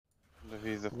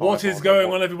What is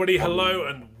going on, everybody? Hello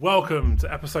and welcome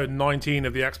to episode 19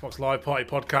 of the Xbox Live Party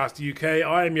Podcast UK.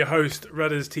 I am your host,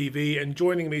 Redders TV, and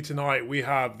joining me tonight we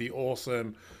have the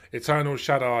awesome Eternal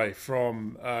Shaddai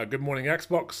from Good Morning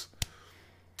Xbox.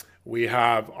 We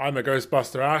have I'm a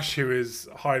Ghostbuster Ash, who is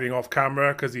hiding off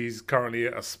camera because he's currently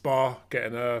at a spa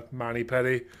getting a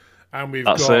mani-pedi. And we've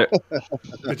got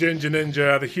the Ginger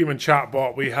Ninja, the human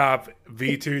chatbot. We have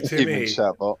V2 Timmy.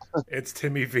 It's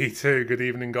Timmy V2. Good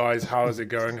evening, guys. How is it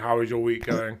going? How is your week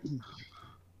going?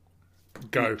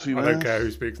 Go. I don't care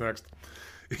who speaks next.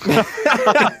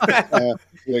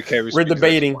 We're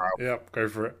debating. Yep, go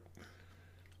for it.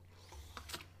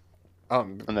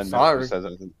 And then sorry. says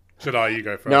anything. Should I? You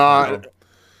go first. No.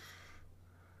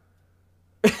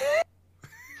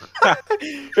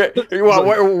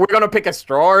 We're gonna pick a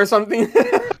straw or something.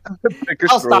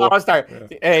 I'll start.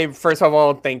 Yeah. Hey, first of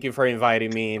all, thank you for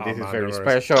inviting me. This is very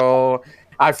special.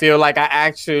 I feel like I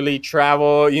actually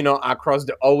travel, across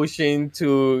the ocean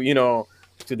to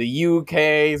the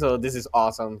UK. So this is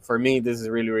awesome for me. This is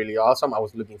really, really awesome. I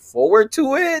was looking forward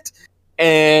to it.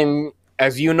 And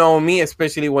as you know me,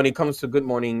 especially when it comes to Good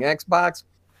Morning Xbox,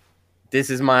 this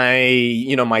is my,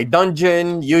 my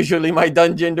dungeon, usually my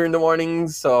dungeon during the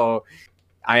mornings. So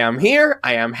I am here.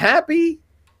 I am happy.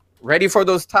 Ready for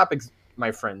those topics,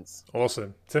 my friends.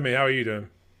 Awesome. Timmy, how are you doing?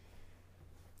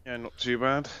 Yeah, not too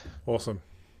bad. Awesome.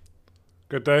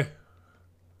 Good day?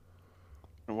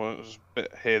 Well, it was a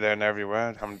bit here, there, and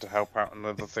everywhere. Having to help out on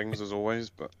other things as always,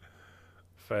 but...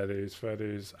 Fair dues, fair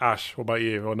dues. Ash, what about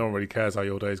you? Well, no one really cares how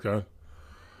your day's going.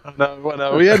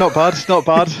 No, yeah, not bad. Not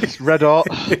bad. It's Red Hot.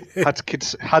 Had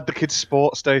the kids'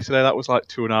 sports day today. That was like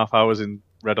 2.5 hours in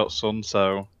Red Hot sun.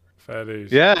 So fair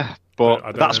dues. Yeah,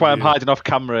 but that's why I'm hiding off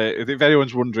camera. If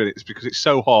anyone's wondering, it's because it's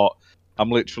so hot. I'm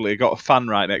literally got a fan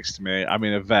right next to me. I'm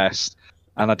in a vest,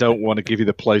 and I don't want to give you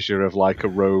the pleasure of like a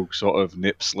rogue sort of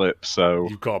nip slip. So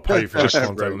you've got to pay for that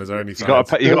content on his OnlyFans. You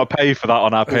got to pay for that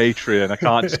on our Patreon. I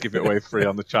can't just give it away free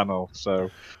on the channel.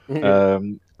 So.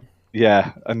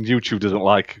 Yeah, and YouTube doesn't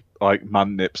like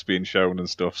man nips being shown and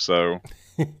stuff, so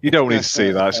you don't need to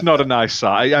see that. It's not a nice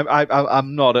sight.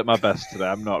 I'm not at my best today.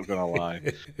 I'm not gonna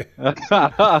lie. I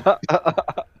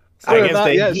guess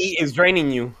the heat is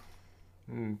draining you.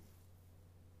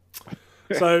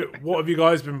 So, what have you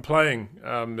guys been playing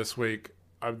this week?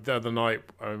 The other night,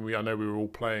 I know we were all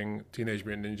playing Teenage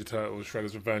Mutant Ninja Turtles: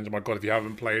 Shredder's Revenge. Oh my god, if you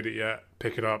haven't played it yet,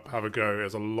 pick it up, have a go. It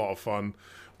was a lot of fun.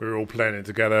 We were all playing it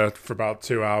together for about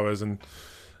 2 hours, and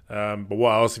but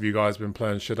what else have you guys been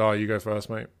playing? Shaddai, you go first,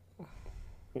 mate.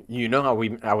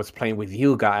 I was playing with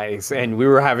you guys, and we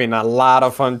were having a lot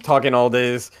of fun talking all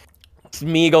this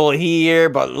Smeagol here,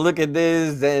 but look at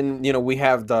this. Then we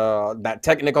have that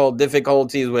technical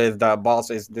difficulties with the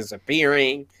bosses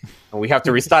disappearing, and we have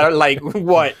to restart in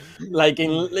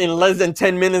less than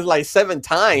 10 minutes, like 7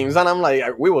 times, and I'm like,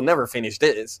 we will never finish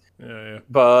this. Yeah.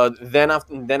 But then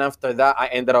after that, I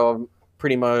ended up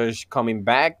pretty much coming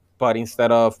back, but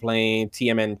instead of playing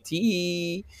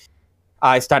TMNT,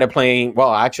 I started playing.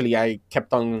 Well, actually, I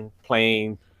kept on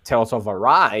playing Tales of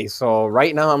Arise. So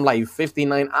right now I'm like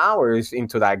 59 hours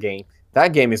into that game.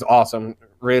 That game is awesome.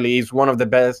 Really, it's one of the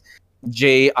best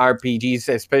JRPGs,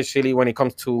 especially when it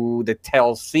comes to the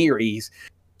Tales series.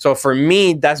 So for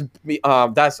me, that's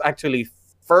actually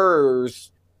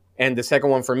first, and the second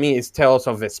one for me is Tales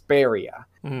of Vesperia.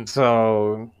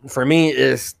 So for me,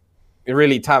 it's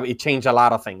really tough. It changed a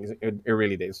lot of things. It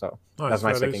really did. So that's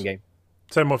my second game.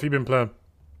 Tim, what have you been playing?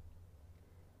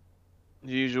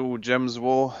 Usual Gems of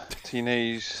War,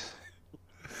 Teenage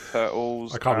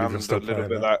Turtles, I can't believe you're still a little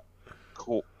bit that.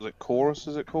 Is it Chorus?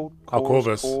 Is it called?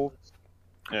 Corvus.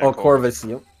 Yeah, Corvus.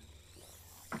 Yep.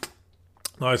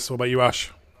 Nice. What about you,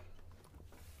 Ash?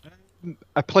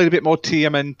 I played a bit more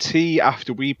TMNT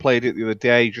after we played it the other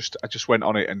day. I just went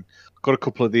on it and got a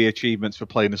couple of the achievements for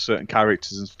playing as certain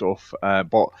characters and stuff.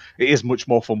 But it is much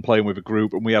more fun playing with a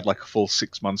group, and we had like a full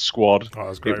 6-man squad. Oh, that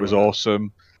was great, it was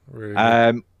awesome.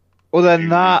 Really other than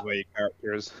that,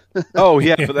 oh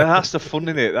yeah, but that's the fun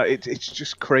in it. It's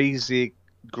just crazy,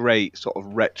 great sort of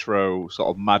retro sort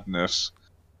of madness.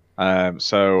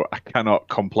 So I cannot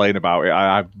complain about it.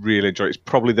 I really enjoy it. It's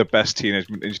probably the best Teenage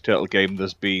Mutant Ninja Turtle game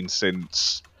there's been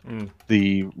since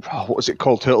what was it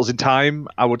called? Turtles in Time,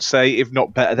 I would say, if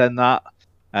not better than that.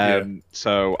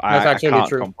 So I can't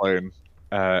complain.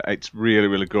 It's really,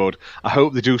 really good. I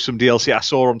hope they do some DLC. I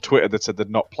saw on Twitter that said they'd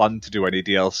not planned to do any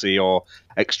DLC or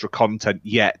extra content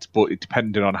yet, but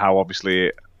depending on how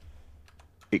obviously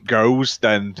it goes,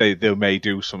 then they may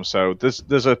do some. So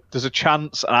there's a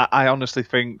chance, and I honestly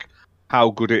think how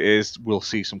good it is, we'll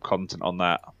see some content on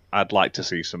that. I'd like to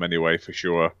see some anyway, for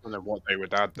sure. And then what they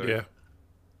would add, though. Yeah.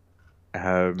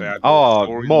 had Oh,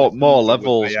 story more missions, or would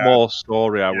levels, they add- more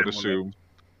story. I would more assume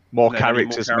more And then any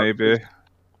more characters, maybe.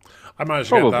 I managed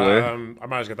to get Probably. that. I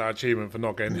managed to get that achievement for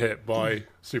not getting hit by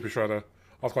Super Shredder.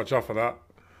 I was quite chuffed for that.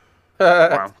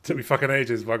 Wow. Took me fucking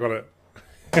ages, but I got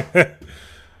it.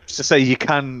 Just to say, you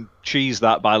can cheese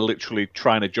that by literally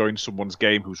trying to join someone's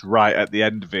game who's right at the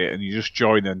end of it, and you just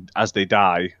join, and as they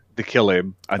die, they kill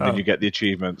him, and then you get the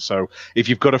achievement. So if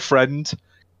you've got a friend,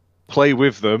 play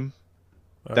with them,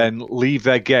 then leave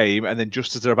their game, and then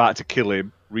just as they're about to kill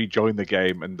him, rejoin the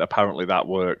game, and apparently that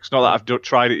works. Not that I've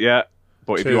tried it yet,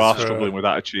 but if you Cheers are for- struggling with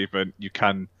that achievement, you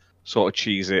can sort of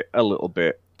cheese it a little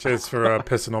bit. Cheers for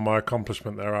pissing on my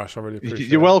accomplishment there, Ash. I really appreciate it.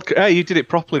 You're welcome. Hey, you did it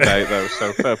properly, mate, though,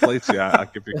 so fair play to you. I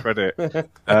give you credit.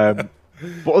 But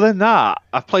other than that,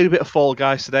 I've played a bit of Fall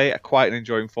Guys today. I quite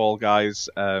enjoying Fall Guys.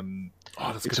 Oh,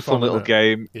 that's It's good a fun little isn't it?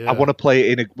 game. Yeah. I want to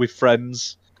play it with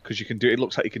friends because you can do. It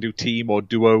looks like you can do team or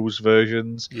duos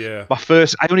versions. Yeah.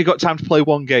 I only got time to play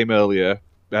one game earlier.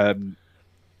 I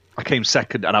came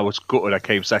second, and I was gutted. I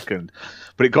came second,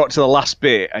 but it got to the last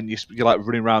bit, and you're like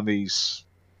running around these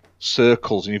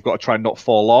circles, and you've got to try and not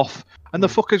fall off. And the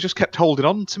fucker just kept holding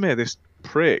on to me, this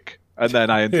prick. And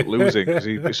then I ended up losing because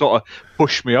he sort of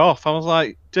pushed me off. I was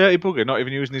like, dirty bugger, not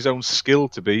even using his own skill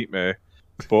to beat me.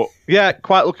 But yeah,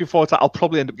 quite looking forward to it. I'll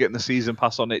probably end up getting the season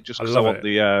pass on it just because I love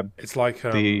want It's like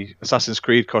the Assassin's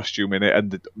Creed costume in it and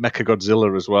the Mecha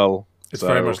Godzilla as well. it's So,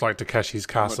 very much like Takeshi's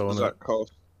How much Castle, does isn't it? that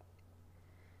cost?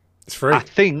 It's free. I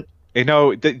think but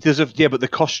the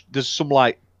cost there's some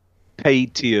like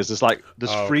paid tiers. There's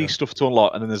Oh, free okay. stuff to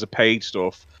unlock, and then there's a paid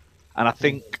stuff. And I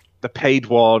think the paid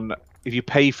one, if you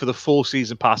pay for the full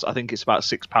season pass, I think it's about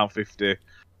 £6.50.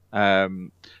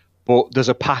 But there's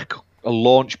a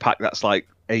launch pack that's like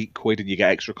 £8, and you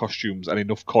get extra costumes and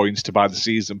enough coins to buy the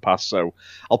season pass. So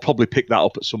I'll probably pick that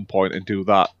up at some point and do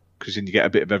that because then you get a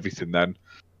bit of everything then.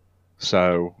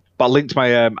 So, but I linked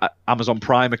my Amazon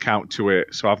Prime account to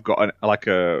it, so I've got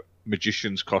a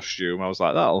magician's costume. I was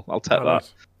like, I'll take Oh, that.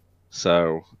 nice.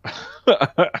 So.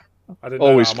 I didn't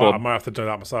Always know that. I fun. might have to do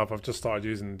that myself. I've just started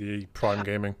using the Prime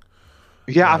Gaming.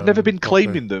 Yeah, I've never been properly.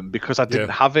 claiming them because I didn't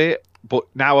Yeah. have it, but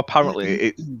now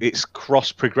apparently it's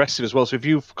cross-progressive as well. So if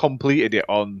you've completed it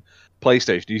on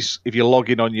PlayStation, if you log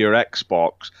in on your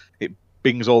Xbox, it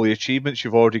bings all the achievements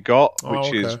you've already got,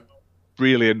 which is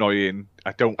really annoying.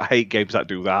 I hate games that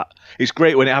do that. It's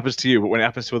great when it happens to you, but when it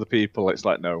happens to other people, it's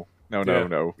like, no.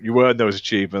 You earned those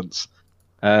achievements.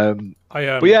 But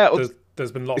yeah,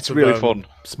 there's been lots it's of really fun.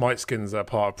 Smite skins that are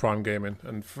part of Prime Gaming,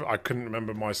 and I couldn't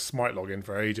remember my Smite login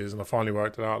for ages, and I finally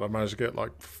worked it out. I managed to get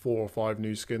like 4 or 5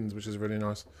 new skins, which is really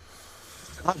nice.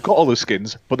 I've got all the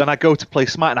skins, but then I go to play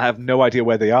Smite and I have no idea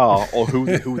where they are or who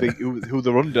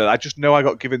they're under. I just know I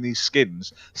got given these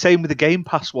skins. Same with the Game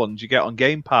Pass ones you get on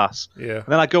Game Pass. Yeah. And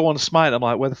then I go on Smite and I'm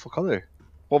like, where the fuck are they?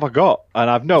 What have I got? And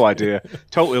I have no idea.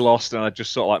 Totally lost, and I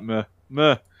just sort of like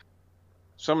meh.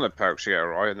 Some of the perks you get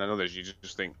alright, and then others you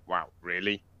just think, wow,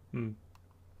 really?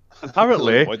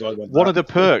 Apparently, Why do I want one of that?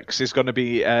 the perks is going to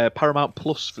be Paramount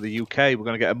Plus for the UK. We're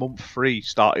going to get a month free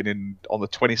starting on the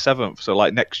 27th, so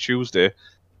like next Tuesday,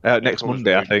 next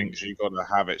Monday, I think. You've got to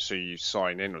have it so you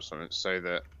sign in or something so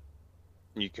that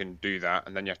you can do that,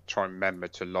 and then you have to try and remember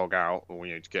to log out or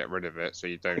to get rid of it so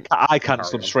you don't. I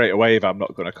cancel them straight away if I'm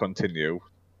not going to continue,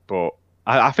 but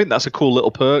I think that's a cool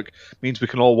little perk. Means we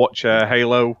can all watch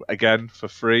Halo again for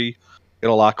free. Get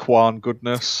all our Quan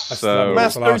goodness. I So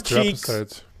watched the last 2 Cheeks.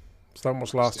 episodes. Still haven't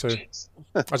watched the last 2.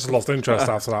 I just lost interest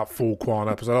after that full Quan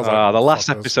episode. I was like, the last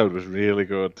 "Fuck this." episode was really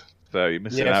good. So you're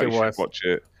missing Yes, out. it You should was. watch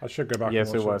it. I should go back. Yes,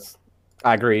 and it watch was.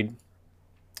 I agreed.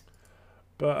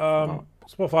 But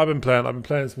so what have I been playing? I've been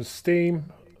playing some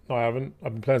Steam. No, I haven't.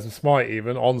 I've been playing some Smite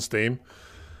even on Steam.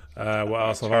 What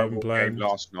else have I been Terrible playing? game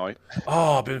last night.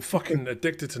 Oh, I've been fucking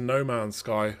addicted to No Man's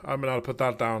Sky. I haven't been able to put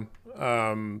that down.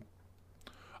 I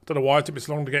don't know why it took me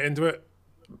so long to get into it,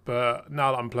 but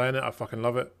now that I'm playing it, I fucking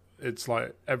love it. It's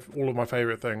like all of my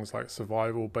favorite things, like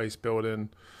survival, base building,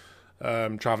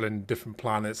 traveling different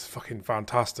planets. Fucking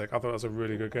fantastic. I thought it was a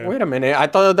really good game. Wait a minute. I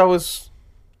thought that was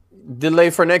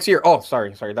delayed for next year. Oh,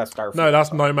 sorry. That's Starfield. No,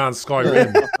 that's No Man's Sky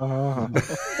Rim.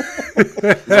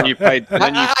 Then you played.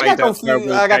 Then you I played got that confused.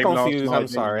 terrible I got game last confused. night, I'm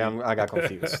didn't sorry. you? I got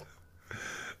confused.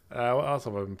 What else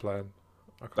have I been playing?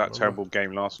 I can't That remember. terrible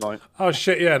game last night. Oh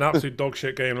shit! Yeah, an absolute dog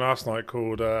shit game last night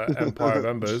called Empire of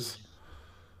Embers,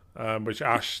 which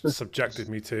Ash subjected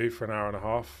me to for an hour and a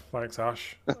half. Thanks,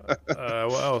 Ash. What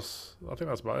else? I think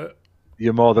that's about it.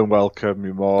 You're more than welcome.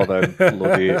 You're more than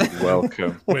bloody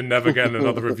welcome. We're never getting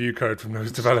another review code from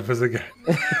those developers again.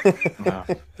 No.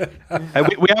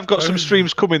 We have got some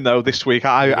streams coming though this week.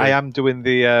 I am doing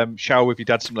the shower with your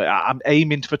dad simulator. I'm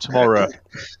aiming for tomorrow.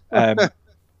 I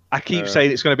keep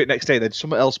saying it's going to be next day, then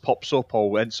something else pops up or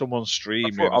when someone's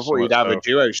streaming. I thought you'd have a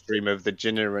duo stream of the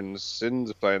Jinner and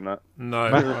Sins playing that. No,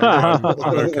 I'm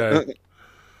okay.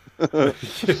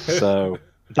 So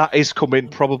that is coming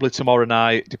probably tomorrow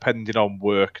night, depending on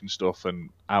work and stuff and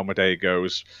how my day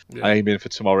goes. Yeah. I'm aiming for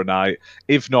tomorrow night.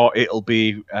 If not, it'll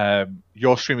be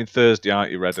you're streaming Thursday, aren't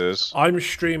you, Redders? I'm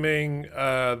streaming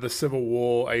the Civil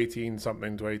War 18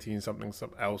 something to 18 something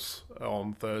else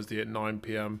on Thursday at 9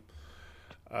 p.m.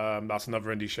 That's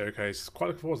another indie showcase. Quite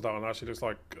looking forward to that one. Actually, looks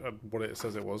like what it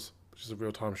says it was, which is a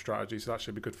real-time strategy. So that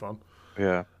should be good fun.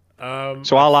 Yeah.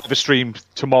 So I'll either stream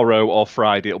tomorrow or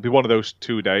Friday. It'll be one of those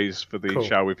 2 days for the Cool.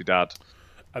 shower with your dad.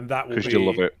 And that will Because you'll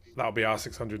love it. That'll be our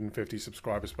 650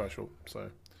 subscriber special.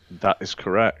 So That is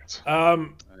correct.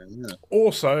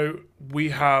 also we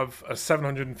have a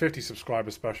 750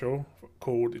 subscriber special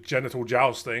called Genital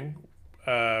Jousting,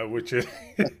 which is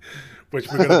which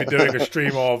we're going to be doing a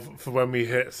stream of for when we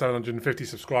hit 750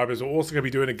 subscribers. We're also going to be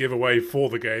doing a giveaway for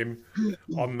the game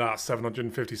on that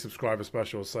 750 subscriber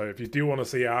special. So if you do want to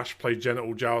see Ash play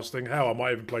Genital Jousting, hell, I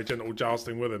might even play Genital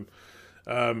Jousting with him.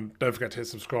 Don't forget to hit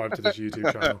subscribe to this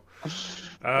YouTube channel.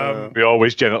 We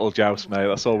always genital joust, mate.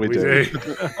 That's all we do. Day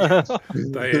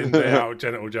in, day out,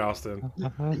 genital jousting.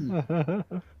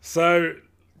 So,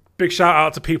 big shout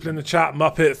out to people in the chat: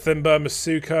 Muppet, Thimba,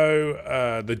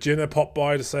 Masuko, the Jinner popped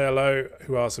by to say hello.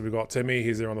 Who else have we got? Timmy,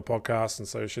 he's here on the podcast, and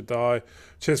so should I.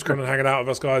 Cheers for coming and hanging out with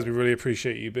us, guys. We really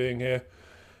appreciate you being here.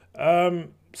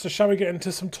 So shall we get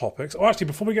into some topics? Oh, actually,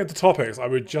 before we get into topics, I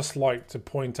would just like to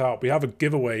point out we have a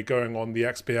giveaway going on the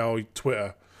XBL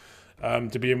Twitter.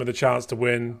 To be in with a chance to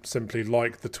win, simply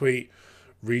like the tweet,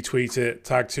 retweet it,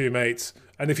 tag 2 mates.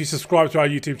 And if you subscribe to our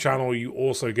YouTube channel, you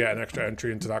also get an extra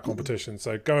entry into that competition.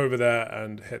 So go over there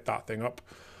and hit that thing up.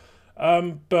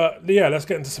 But yeah, let's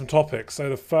get into some topics. So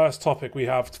the first topic we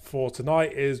have for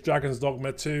tonight is Dragon's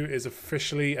Dogma 2 is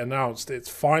officially announced. It's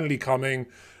finally coming.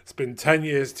 It's been 10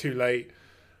 years too late.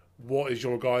 What is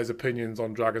your guys' opinions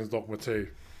on Dragon's Dogma 2?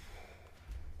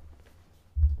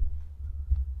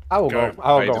 I will go.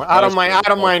 I will go. I don't mind. I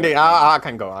don't mind it. I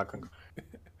can go. I can go.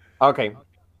 Okay.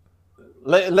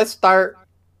 Let's start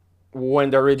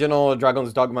when the original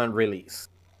Dragon's Dogma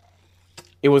released.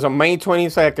 It was on May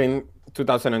 22nd,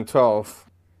 2012.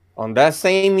 On that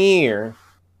same year,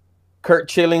 Curt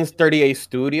Schilling's 38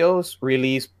 Studios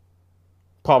released,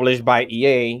 published by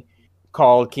EA,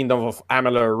 called Kingdom of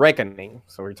Amalur Reckoning.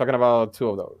 So we're talking about 2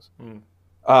 of those.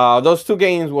 Those 2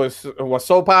 games was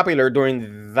so popular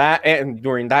during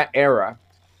that era.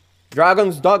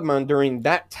 Dragon's Dogma during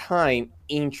that time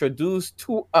introduced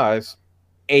to us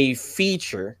a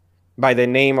feature by the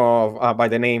name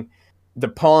the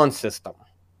pawn system.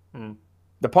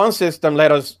 The pawn system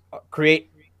let us create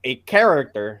a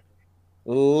character,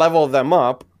 level them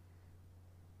up.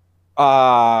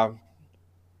 My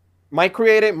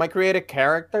created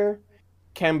character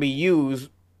can be used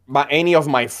by any of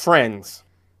my friends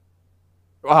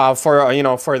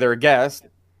for their guests,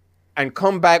 and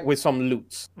come back with some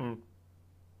loots.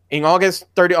 In August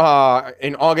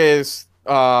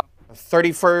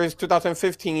 31st,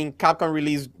 2015, Capcom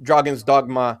released Dragon's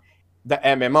Dogma, the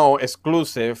MMO,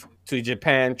 exclusive to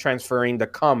Japan, transferring the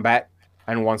combat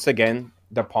and once again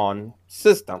the pawn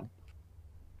system.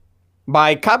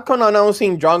 By Capcom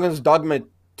announcing Dragon's Dogma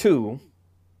 2,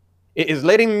 it is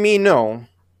letting me know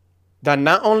that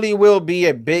not only will be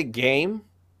a big game,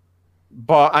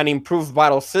 but an improved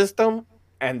battle system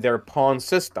and their pawn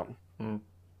system.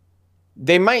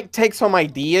 They might take some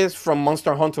ideas from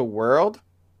Monster Hunter World,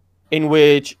 in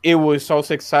which it was so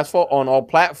successful on all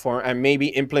platforms, and maybe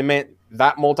implement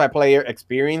that multiplayer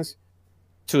experience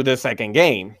to the second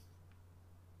game.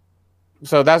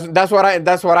 So that's what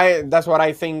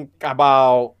I think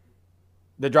about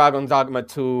the Dragon's Dogma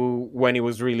 2 when it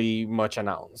was really much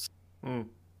announced. What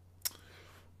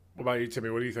about you, Timmy?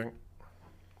 What do you think?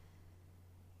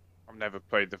 I've never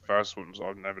played the first one, so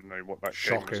I've never known what that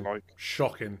game was like.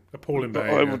 Shocking. Appalling But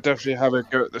behavior. I will definitely have a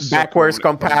go at the Backwards second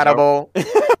one. compatible.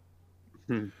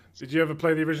 Did you ever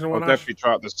play the original I'll one, Ash? definitely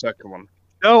try out the second one.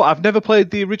 No, I've never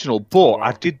played the original, but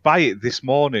I did buy it this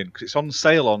morning because it's on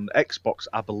sale on Xbox,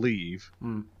 I believe.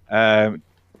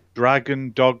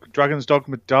 Dragon's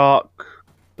Dogma Dark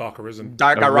Arisen.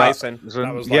 Dark Horizon.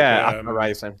 That was like yeah, the,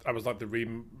 Horizon. that was like the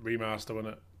remaster,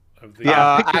 wasn't it? of the.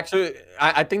 Yeah. Actually,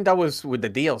 I think that was with the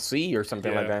DLC or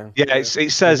something like Yeah. that. Yeah,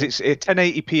 it says it's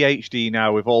 1080p HD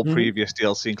now with all Mhm. previous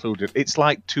DLC included. It's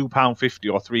like £2.50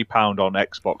 or £3 on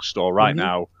Xbox Store right Mhm.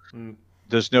 now. Mm.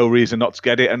 There's no reason not to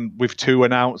get it. And with 2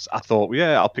 announced, I thought,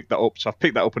 yeah, I'll pick that up. So I've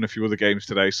picked that up in a few other games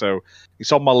today. So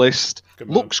it's on my list. Good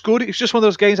man. Looks good. It's just one of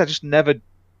those games I just never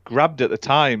grabbed at the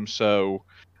time. So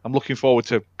I'm looking forward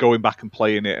to going back and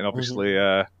playing it and obviously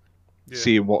Yeah.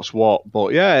 seeing what's what.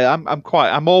 But yeah,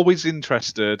 I'm always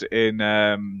interested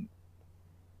in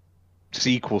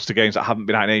sequels to games that haven't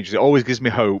been out in ages. It always gives me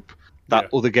hope that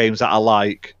other games that I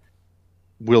like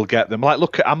will get them. Like,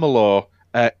 look at Amalur.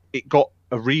 It got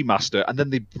a remaster, and then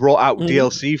they brought out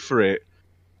DLC for it,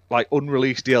 like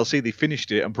unreleased DLC. They finished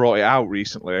it and brought it out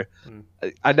recently.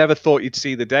 I never thought you'd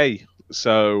see the day.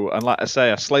 So, and like I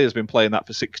say, Slayer's been playing that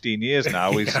for 16 years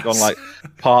now. He's gone like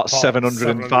part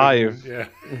 705. Yeah.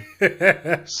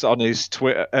 It's on his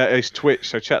Twitter, his Twitch.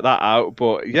 So check that out.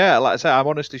 But yeah, like I say, I'm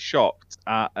honestly shocked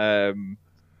at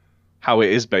how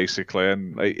it is basically,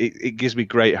 and it gives me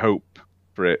great hope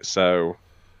for it. So,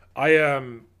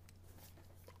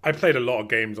 I played a lot of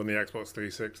games on the Xbox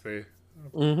 360,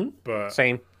 but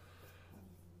Same.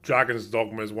 Dragon's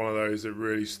Dogma is one of those that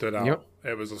really stood out. Yep.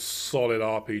 It was a solid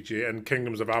RPG, and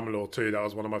Kingdoms of Amalur too. That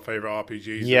was one of my favorite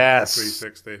RPGs. Yes. On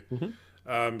 360.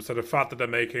 So the fact that they're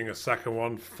making a second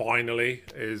one finally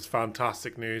is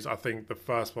fantastic news. I think the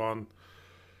first one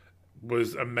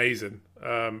was amazing.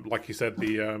 Like you said,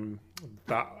 the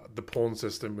pawn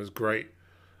system was great.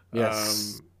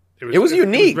 Yes. It was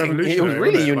unique. It was revolutionary, It was really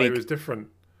wasn't it? Like, unique. it was different.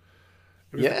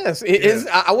 Yes, it is.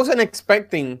 I wasn't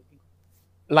expecting,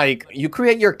 like, you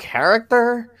create your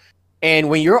character, and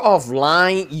when you're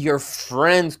offline, your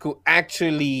friends could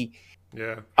actually,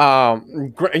 take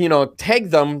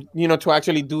them, to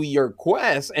actually do your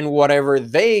quest, and whatever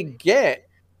they get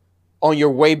on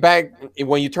your way back,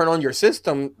 when you turn on your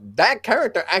system, that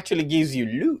character actually gives you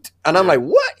loot, and I'm like,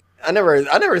 what? I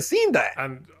never seen that.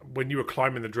 And when you were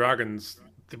climbing the dragons,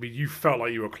 you felt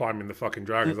like you were climbing the fucking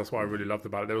dragons. That's what I really loved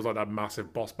about it. There was like that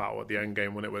massive boss battle at the end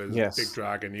game when it was a big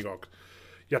dragon. You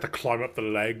had to climb up the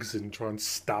legs and try and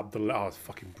stab the. Oh, it's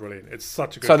fucking brilliant! It's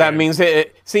such a good. So that game. means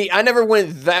see, I never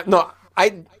went that. No,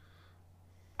 I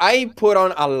put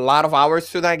on a lot of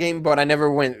hours to that game, but I never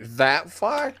went that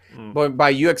far. But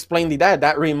by you explaining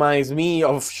that reminds me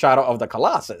of Shadow of the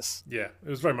Colossus. Yeah, it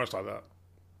was very much like that.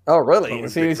 Oh, really?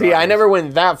 See, I never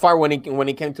went that far when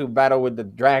it came to battle with the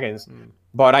dragons.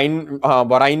 But I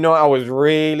know I was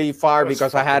really far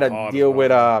because I had to deal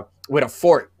with a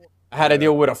fort. I had to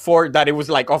deal with a fort that it was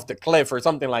like off the cliff or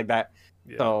something like that.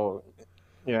 Yeah. So,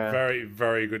 yeah. Very,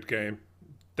 very good game.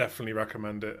 Definitely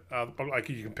recommend it. But like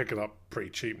you can pick it up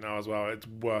pretty cheap now as well. It's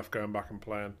worth going back and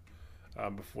playing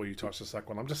before you touch the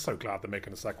second one. I'm just so glad they're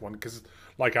making a second one because,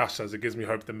 like Ash says, it gives me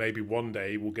hope that maybe one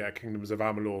day we'll get Kingdoms of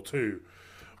Amalur 2.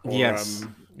 Or, yes.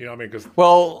 You know what I mean? Because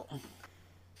Well,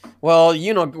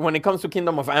 when it comes to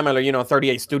Kingdom of Amalur,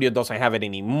 38 Studio doesn't have it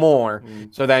anymore.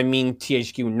 So that means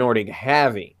THQ Nordic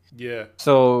have it. Yeah.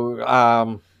 So,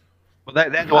 well, they're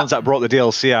the ones that brought the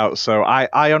DLC out. So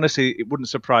I honestly, it wouldn't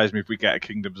surprise me if we get a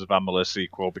Kingdoms of Amalur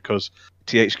sequel because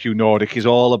THQ Nordic is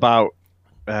all about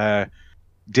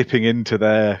dipping into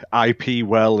their IP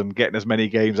well and getting as many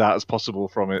games out as possible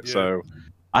from it. Yeah. So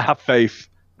I have faith.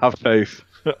 Have faith.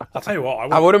 I'll tell you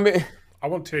what. I wouldn't be. I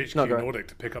want THQ Nordic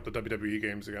to pick up the WWE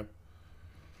games again.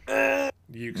 No,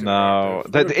 it's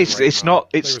not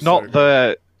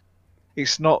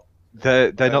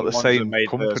they're not the same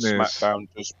companies. SmackDown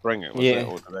just bring it, was it?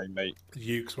 Or do they make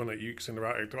Ukes when Ukes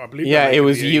Interactive? I believe. Yeah, it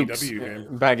was the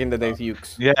Ukes back in the days.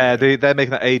 Ukes. Yeah, they're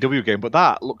making that AEW game, but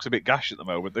that looks a bit gash at the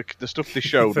moment. The stuff they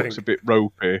showed looks a bit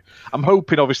ropey. I'm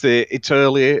hoping, obviously, it's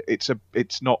early.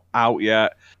 It's not out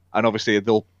yet, and obviously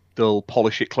they'll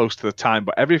polish it close to the time.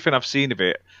 But everything I've seen of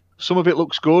it, some of it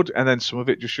looks good, and then some of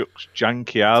it just looks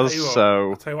janky as.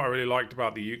 I'll tell you what I really liked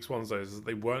about the Ukes ones, though, is that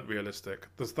they weren't realistic.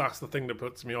 That's the thing that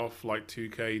puts me off, like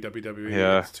 2K, WWE.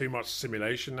 Yeah. It's too much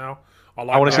simulation now. I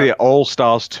want to see All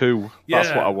Stars 2. That's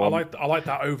what I want. I like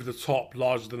that over the top,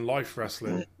 larger than life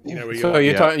wrestling. Where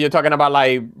you're talking about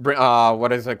like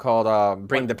what is it called?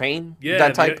 Bring the Pain. Yeah,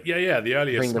 that type. The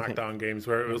earlier SmackDown games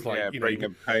where it was like Bring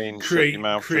the Pain,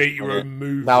 create your own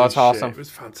moves. That was awesome. It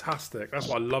was fantastic. That's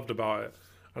what I loved about it.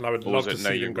 And I would love to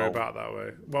see them go back that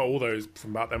way. Well, all those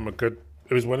from back then were good.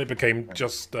 It was when it became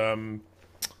just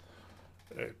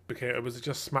it was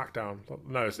just SmackDown.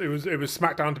 No, it was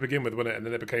SmackDown to begin with, wasn't it? And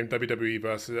then it became WWE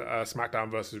versus SmackDown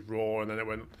versus Raw, and then it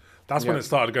went. That's when it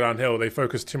started to go downhill. They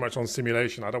focused too much on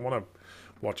simulation. I don't want to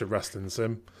watch a wrestling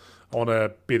sim. I want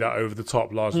to be that over the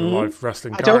top, larger than life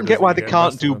wrestling. I don't get why they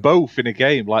can't do both in a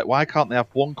game. Like, why can't they have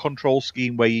one control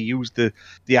scheme where you use the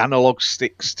analog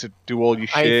sticks to do all your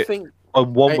shit?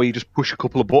 And one where you just push a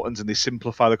couple of buttons and they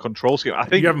simplify the control scheme. I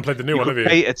think you haven't played the new one, have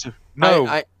you?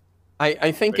 No.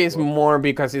 I think it's more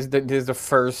because this is the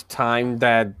first time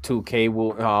that 2K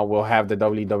will have the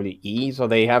WWE, so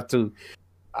they have to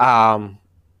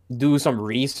do some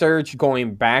research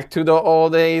going back to the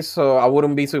old days. So I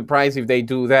wouldn't be surprised if they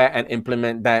do that and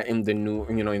implement that in the new,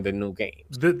 in the new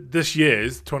games. This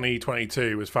year's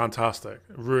 2022 was fantastic,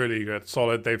 really good,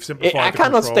 solid. They've simplified. I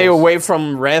cannot stay away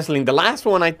from wrestling. The last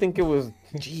one, I think it was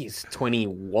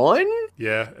 21.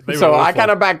 Yeah. So I kind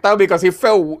of backed out because it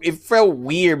felt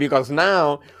weird because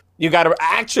now you got to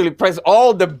actually press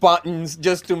all the buttons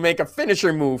just to make a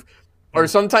finisher move, or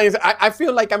sometimes I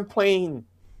feel like I'm playing.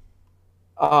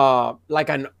 Like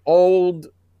an old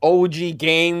OG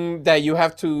game that you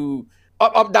have to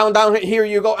up, down, down. Here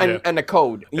you go, and the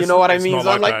code. You know what I mean?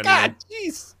 So I'm like, God,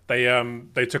 jeez.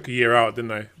 They took a year out, didn't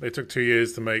they? They took 2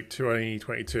 years to make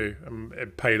 2022, and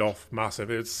it paid off massive.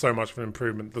 It's so much of an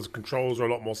improvement. The controls are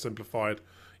a lot more simplified.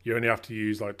 You only have to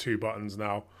use like 2 buttons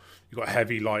now. You've got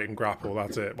heavy, light, and grapple.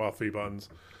 That's it. Well, 3 buttons,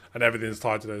 and everything's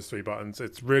tied to those 3 buttons.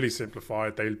 It's really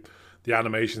simplified. The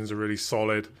animations are really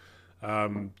solid.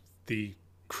 The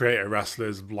creator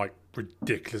wrestlers like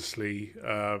ridiculously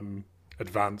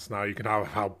advanced now. You can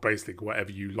have basically whatever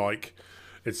you like.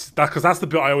 It's that because that's the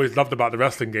bit I always loved about the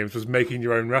wrestling games, was making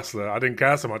your own wrestler. I didn't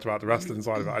care so much about the wrestling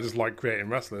side of it. I just like creating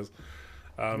wrestlers.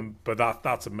 But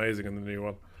that's amazing in the new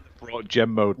one. Brought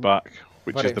gem mode back,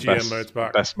 which is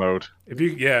the best mode. If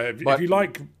you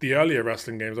like the earlier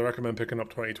wrestling games, I recommend picking up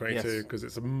 2022 because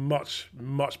it's a much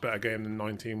better game than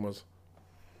 19 was.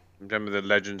 Remember the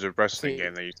Legends of Wrestling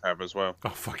game they used to have as well? Oh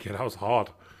fuck yeah, that was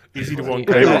hard. Easy to one.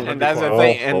 And that's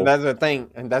the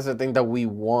thing that we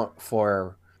want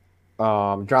for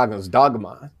Dragon's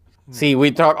Dogma. See,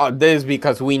 we talk this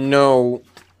because we know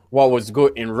what was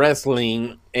good in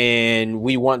wrestling, and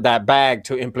we want that back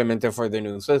to implement it for the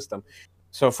new system.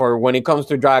 So for when it comes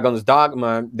to Dragon's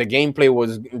Dogma, the gameplay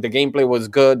was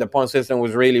good. The pawn system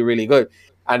was really, really good.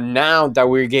 And now that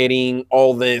we're getting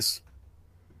all this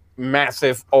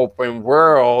massive open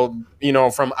world,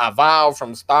 from Avowed,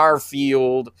 from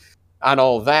Starfield, and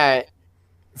all that,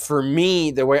 for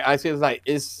me, the way I see it is like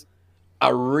it's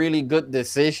a really good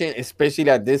decision, especially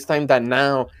at this time that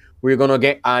now we're gonna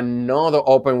get another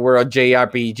open world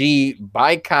JRPG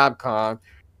by Capcom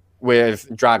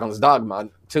with Dragon's Dogma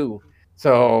 2.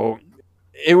 So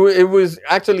it was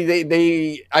actually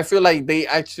they I feel like they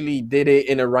actually did it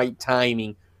in the right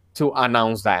timing to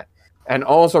announce that. And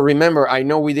also remember, I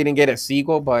know we didn't get a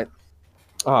sequel, but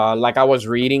like I was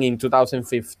reading in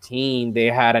 2015, they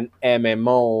had an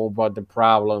MMO, but the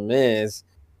problem was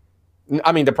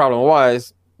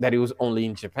that it was only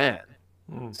in Japan.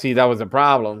 See, that was the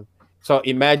problem. So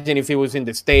imagine if it was in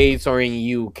the States or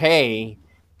in UK,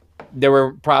 there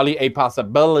were probably a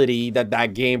possibility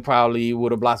that game probably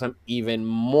would have blossomed even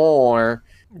more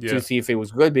to see if it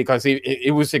was good, because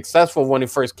it was successful when it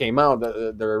first came out,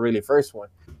 the really first one.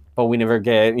 But we never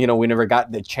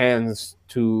got the chance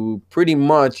to pretty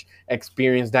much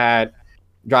experience that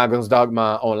Dragon's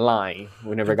Dogma online.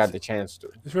 We never got the chance to.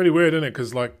 It's really weird, isn't it?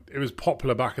 Because like it was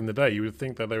popular back in the day. You would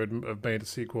think that they would have made a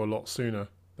sequel a lot sooner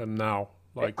than now.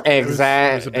 Like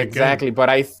exactly. But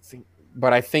I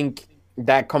think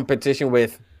that competition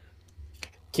with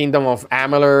Kingdom of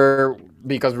Amalur,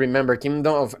 because remember,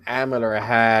 Kingdom of Amalur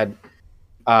had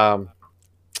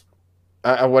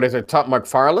what is it, Todd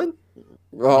McFarlane?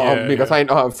 Because I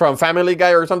know from Family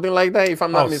Guy or something like that, if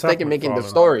I'm not mistaken, making the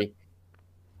story.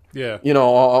 Yeah.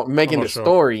 Making the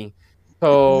story.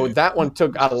 So that one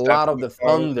took a lot of the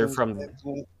thunder from them.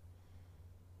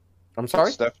 I'm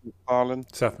sorry? Seth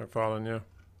MacFarlane, yeah.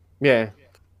 Yeah.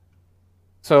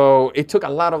 So it took a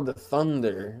lot of the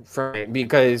thunder from it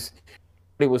because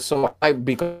it was so hyped,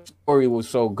 because the story was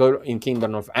so good in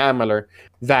Kingdom of Amalur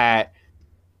that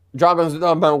Dragon's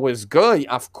Dogma was good,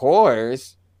 of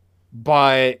course,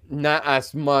 but not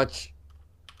as much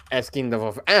as Kingdom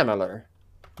of Amalur.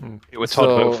 It was Todd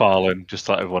McFarlane, just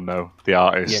to let everyone know, the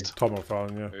artist. Yeah, Todd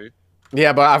McFarlane, yeah.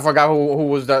 Yeah, but I forgot who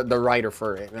was the writer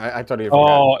for it. I totally forgot.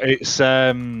 Oh, it's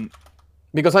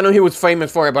Because I know he was famous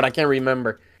for it, but I can't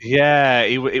remember. Yeah,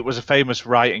 it was a famous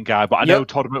writing guy, but I know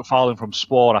Todd McFarlane from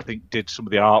Spawn, I think, did some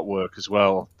of the artwork as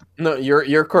well. No,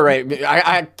 you're correct.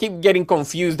 I keep getting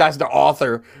confused as the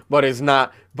author, but it's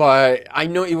not. But I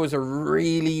know it was a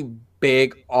really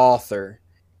big author.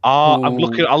 I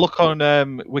look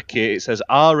on Wiki. It says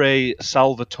R.A.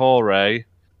 Salvatore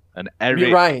and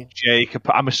Eric J.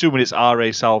 I'm assuming it's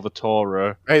R.A.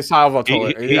 Salvatore. Hey,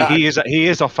 Salvatore. He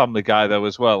is off Family Guy though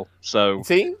as well. So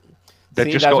see.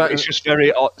 It's just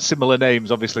very similar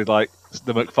names, obviously, like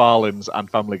the McFarlanes and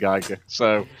Family Guy.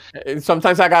 So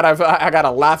sometimes I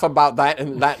gotta laugh about that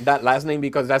and that last name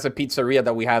because that's a pizzeria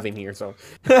that we have in here. So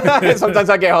sometimes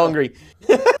I get hungry.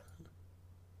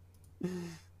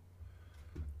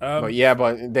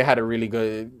 But they had a really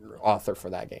good author for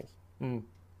that game.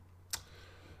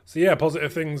 So yeah,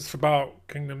 positive things about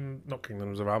not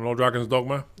Kingdoms of Amalur, Dragon's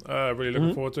Dogma. Really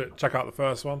looking forward to it. Check out the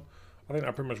first one. I think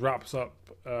that pretty much wraps up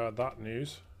that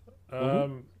news.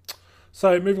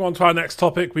 So moving on to our next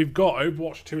topic, we've got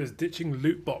Overwatch 2 is ditching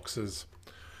loot boxes,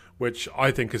 which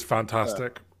I think is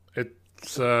fantastic.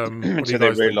 It's until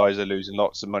they realise they're losing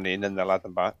lots of money and then they'll add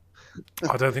them back.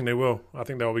 I don't think they will. I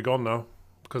think they'll be gone now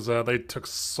because they took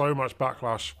so much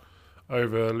backlash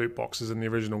over loot boxes in the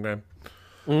original game.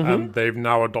 And they've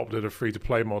now adopted a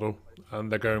free-to-play model,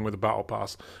 and they're going with a battle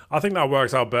pass. I think that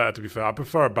works out better. To be fair, I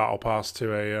prefer a battle pass to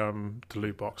to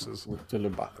loot boxes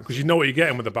because you know what you're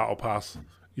getting with the battle pass.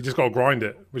 You just got to grind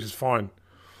it, which is fine.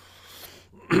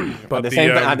 But at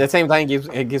the same time,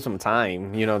 it gives them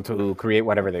time, to create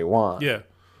whatever they want. Yeah,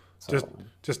 so.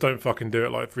 just don't fucking do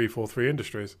it like 343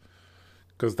 Industries,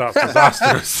 because that's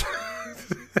disastrous.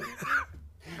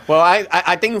 Well,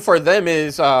 I think for them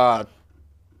is 2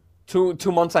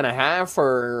 months and a half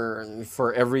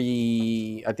for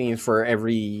every. I think it's for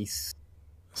every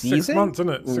season. 6 months, isn't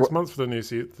it? 6 months for the new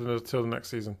season till the next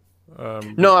season.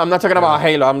 No, I'm not talking about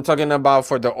Halo. I'm talking about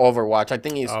for the Overwatch. I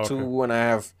think it's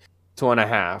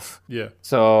 2.5. Yeah.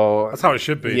 So that's how it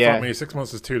should be. Yeah. I mean, 6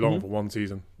 months is too long for one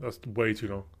season. That's way too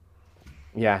long.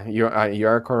 Yeah,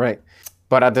 you're correct.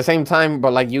 But at the same time,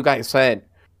 like you guys said,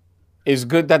 it's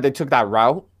good that they took that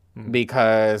route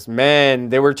because man,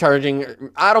 they were charging.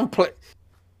 I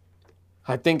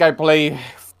think I played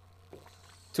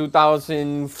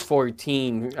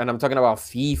 2014, and I'm talking about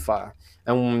FIFA,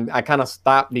 and I kind of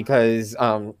stopped because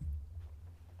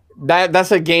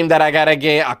that's a game that I gotta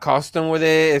get accustomed with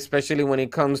it, especially when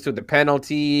it comes to the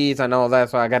penalties and all that.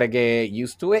 So I gotta get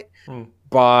used to it.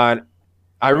 But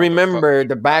I remember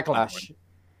the backlash.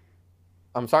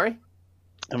 I'm sorry?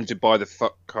 Having to buy the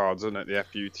FUT cards, isn't it? The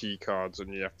FUT cards,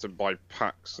 and you have to buy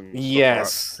packs and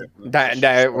yes.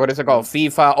 That what is it called?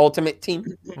 FIFA Ultimate Team?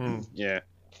 Yeah.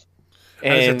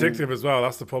 And it's addictive as well.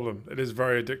 That's the problem. It is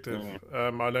very addictive.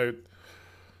 I know,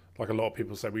 like a lot of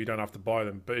people say, well, you don't have to buy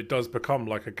them, but it does become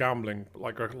like a gambling,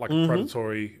 like a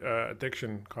predatory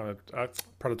addiction, kind of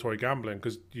predatory gambling,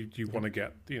 because you want to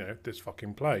get this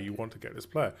fucking player. You want to get this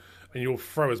player, and you'll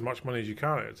throw as much money as you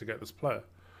can at it to get this player.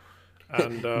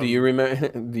 And do you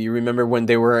remember when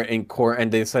they were in court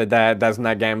and they said that's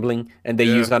not gambling, and they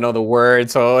used another word?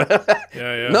 So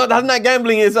no, that's not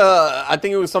gambling. It's I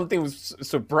think it was something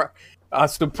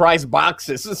surprise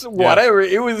boxes, whatever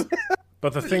it was.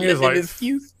 But the thing is, like,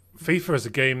 FIFA is a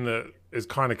game that is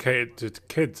kind of catered to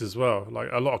kids as well. Like,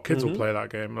 a lot of kids will play that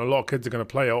game, and a lot of kids are going to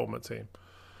play Ultimate Team.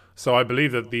 So I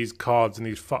believe that these cards and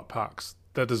these FUT packs,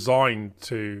 they're designed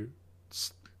to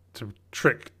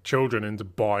trick children into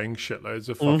buying shitloads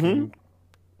of fucking,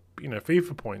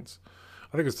 FIFA points.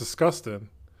 I think it's disgusting.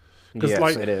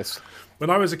 Yes, it is. When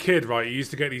I was a kid, right, you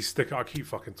used to get these sticker. I keep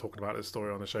fucking talking about this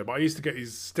story on the show, but I used to get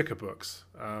these sticker books.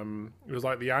 It was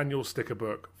like the annual sticker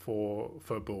book for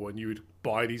football, and you would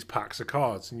buy these packs of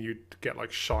cards, and you'd get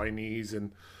like shinies,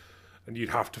 and you'd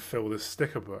have to fill this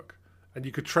sticker book, and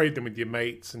you could trade them with your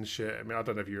mates and shit. I mean, I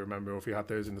don't know if you remember or if you had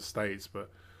those in the States, but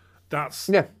that's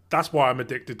why I'm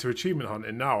addicted to achievement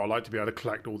hunting now. I like to be able to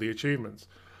collect all the achievements.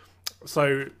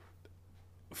 So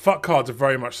FUT cards are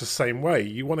very much the same way.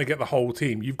 You want to get the whole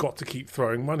team, you've got to keep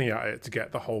throwing money at it to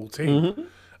get the whole team. And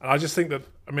I just think that,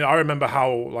 I mean, I remember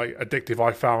how like addictive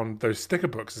I found those sticker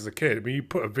books as a kid. I mean, you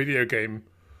put a video game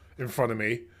in front of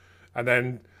me and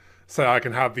then say I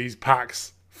can have these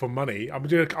packs for money. I'm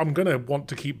gonna want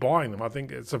to keep buying them. I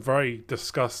think it's a very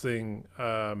disgusting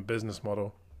business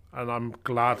model. And I'm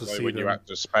glad to see when you had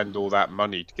to spend all that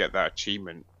money to get that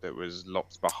achievement that was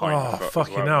locked behind. Oh,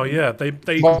 fucking hell, yeah. They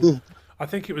I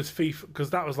think it was FIFA,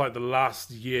 because that was like the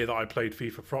last year that I played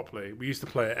FIFA properly. We used to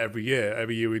play it every year.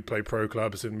 Every year we'd play Pro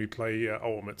Clubs and we'd play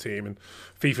Ultimate Team. And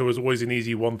FIFA was always an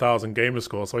easy 1,000 gamer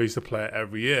score, so I used to play it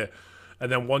every year.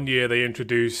 And then one year they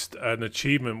introduced an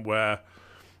achievement where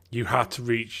you had to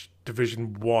reach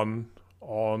Division 1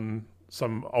 on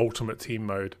some Ultimate Team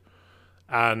mode.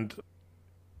 And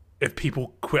if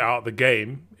people quit out of the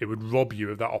game, it would rob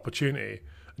you of that opportunity.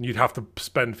 And you'd have to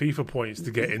spend FIFA points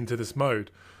to get into this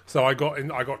mode. So I got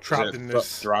trapped in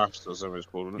this draft or something it's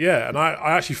called, isn't it? Yeah, and I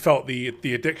actually felt the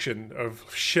addiction of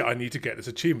shit. I need to get this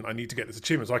achievement. I need to get this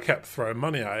achievement. So I kept throwing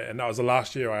money at it, and that was the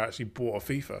last year I actually bought a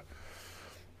FIFA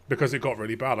because it got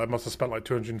really bad. I must have spent like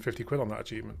 250 quid on that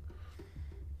achievement.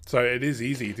 So it is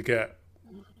easy to get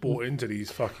bought into these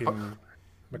fucking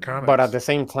mechanics. But at the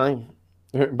same time,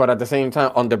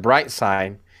 on the bright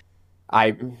side,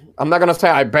 I'm not gonna say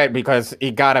I bet because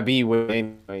it gotta be with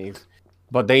anyways.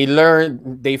 But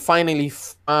they finally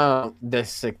found the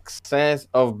success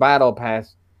of Battle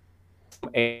Pass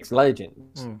from Apex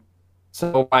Legends.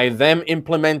 So by them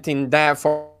implementing that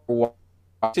for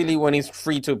actually when it's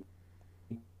free to,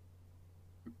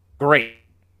 great.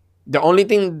 The only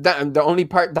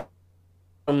part that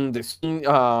from the scene,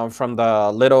 from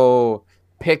the little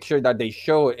picture that they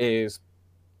show is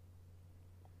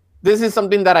this is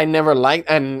something that I never liked,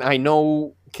 and I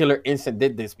know Killer Instinct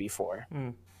did this before.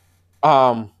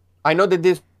 I know that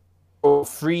this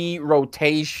free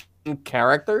rotation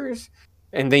characters,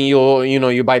 and then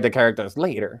you buy the characters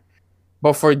later.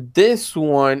 But for this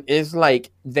one, it's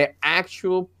like the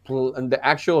actual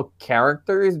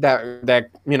characters that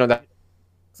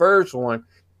first one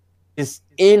is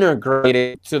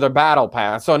integrated to the Battle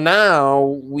Pass. So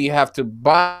now we have to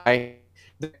buy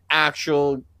the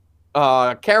actual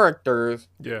characters.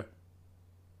 Yeah.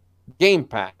 Game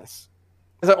Pass.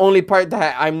 It's the only part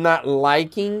that I'm not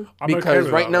liking because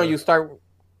right now you start.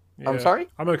 Yeah. I'm sorry.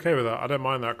 I'm okay with that. I don't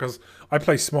mind that because I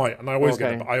play Smite and I always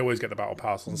get the Battle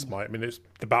Pass on Smite. I mean, it's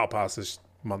the Battle Pass this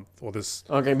month or this.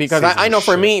 Okay, because I know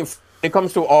for me, when it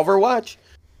comes to Overwatch,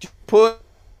 just put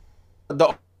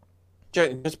the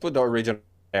original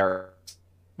characters.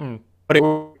 But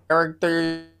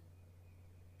characters.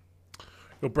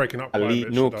 You're breaking up quite a bit.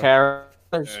 New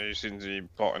characters. Yeah, you seem to be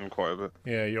botting quite a bit.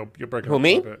 Yeah, you're breaking Who, up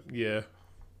me? quite a bit. Yeah.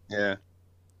 Yeah.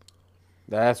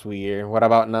 That's weird. What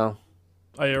about now?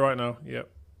 Oh, yeah, right now. Yep.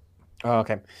 Oh,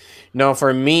 okay. No,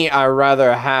 for me, I'd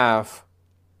rather have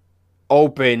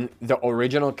open the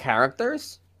original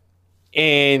characters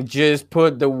and just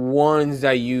put the ones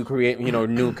that you create,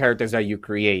 new characters that you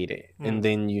created, and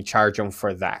then you charge them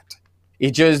for that.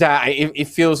 It's just that it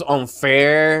feels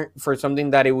unfair for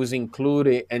something that it was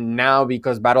included, and now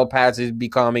because Battle Pass is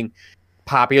becoming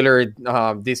popular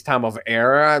this time of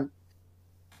era,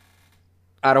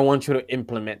 I don't want you to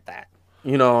implement that.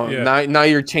 Now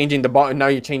you're changing the ball. Now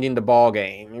you're changing the ball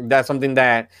game. That's something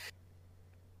that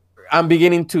I'm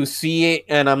beginning to see it,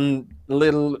 and I'm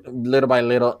little by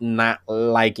little not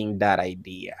liking that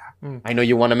idea. I know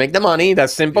you want to make the money.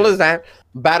 That's simple as that.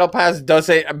 Battle Pass does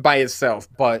it by itself,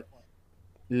 but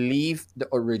leave the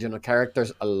original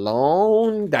characters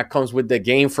alone. That comes with the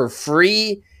game for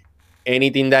free.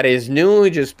 Anything that is new,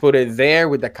 just put it there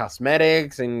with the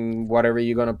cosmetics and whatever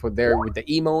you're gonna put there with the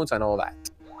emotes and all that.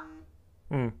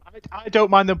 I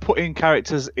don't mind them putting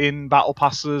characters in battle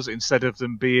passes instead of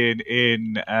them being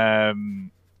in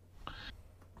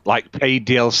like paid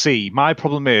DLC. My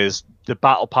problem is the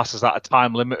battle passes that are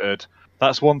time limited.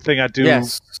 That's one thing I do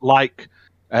like.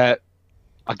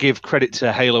 I give credit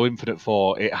to Halo Infinite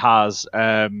for. It has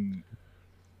a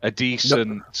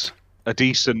decent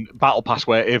battle pass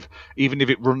where even if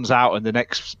it runs out and the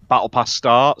next battle pass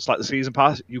starts, like the season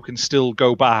pass, you can still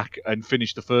go back and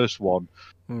finish the first one.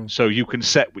 So you can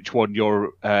set which one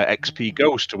your XP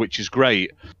goes to, which is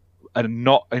great. And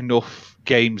not enough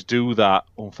games do that,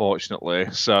 unfortunately.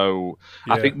 So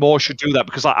I think more should do that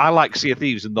because I like Sea of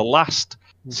Thieves. And the last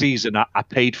season, I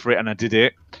paid for it and I did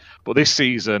it. But this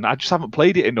season, I just haven't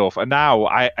played it enough. And now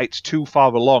it's too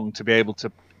far along to be able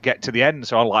to get to the end.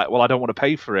 So I'm like, well, I don't want to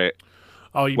pay for it.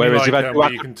 Oh, you Whereas mean like if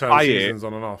where you can turn seasons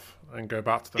on and off and go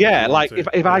back to them? Yeah, like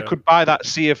if I could buy that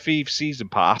Sea of Thieves season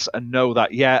pass and know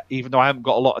that, even though I haven't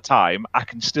got a lot of time, I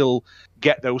can still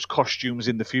get those costumes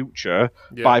in the future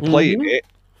by playing it.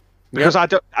 Because I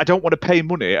don't want to pay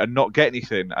money and not get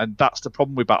anything, and that's the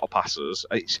problem with battle passes.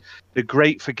 They're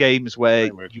great for games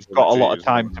where you've got a lot of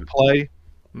time to play.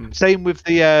 Same with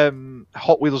the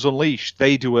Hot Wheels Unleashed.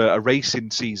 They do a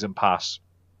racing season pass.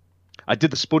 I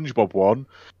did the SpongeBob one,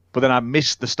 but then I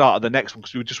missed the start of the next one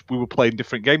because we were playing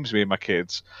different games, me and my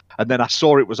kids. And then I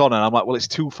saw it was on, and I'm like, well, it's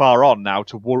too far on now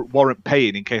to warrant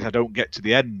paying in case I don't get to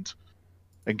the end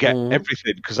and get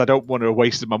everything because I don't want to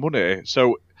waste my money.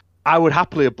 So I would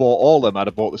happily have bought all of them. I'd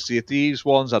have bought the Sea of Thieves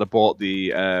ones. I'd have bought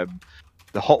the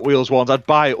Hot Wheels ones. I'd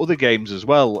buy other games as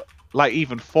well. Like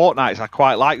even Fortnite, I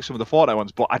quite like some of the Fortnite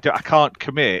ones, but I can't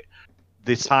commit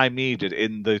the time needed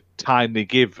in the time they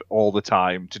give all the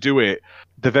time to do it.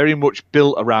 They're very much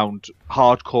built around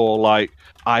hardcore, like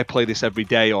I play this every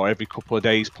day or every couple of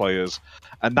days players,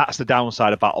 and that's the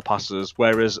downside of battle passes.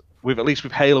 Whereas with at least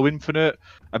with Halo Infinite,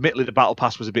 admittedly the battle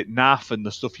pass was a bit naff, and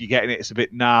the stuff you get in it's a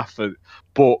bit naff,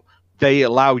 but they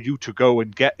allow you to go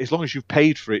and get, as long as you've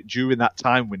paid for it during that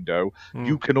time window,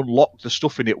 you can unlock the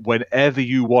stuff in it whenever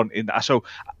you want. In that, so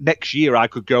next year I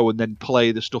could go and then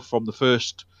play the stuff from the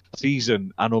first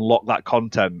season and unlock that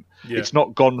content. Yeah. It's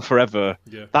not gone forever.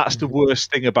 Yeah. That's the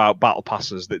worst thing about battle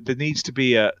passes. That there needs to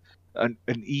be an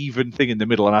even thing in the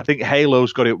middle, and I think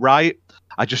Halo's got it right.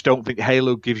 I just don't think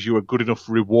Halo gives you a good enough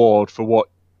reward for what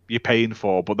you're paying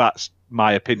for. But that's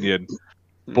my opinion.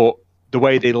 But the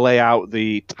way they lay out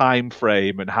the time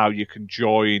frame and how you can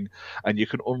join and you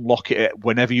can unlock it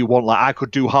whenever you want. Like I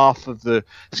could do half of the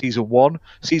season 1.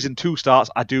 Season 2 starts,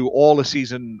 I do all the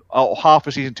season, half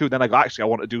of season 2, then I go, actually, I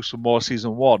want to do some more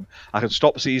season 1. I can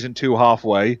stop season 2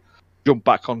 halfway, jump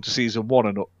back onto season 1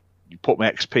 and put my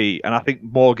XP. And I think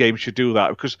more games should do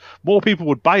that because more people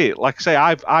would buy it. Like I say,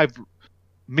 I've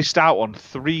missed out on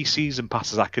 3 season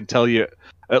passes, I can tell you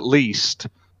at least,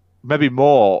 maybe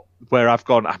more, where I've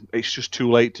gone, it's just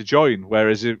too late to join.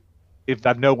 Whereas if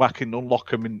I know I can unlock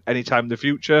them in any time in the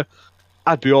future,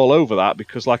 I'd be all over that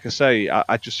because, like I say,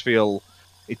 I just feel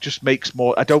it just makes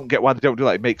more. I don't get why they don't do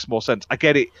that. It makes more sense. I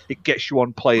get it. It gets you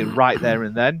on playing right there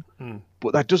and then,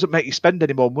 but that doesn't make you spend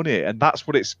any more money, and that's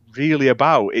what it's really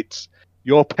about. It's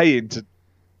you're paying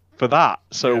for that,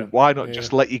 so why not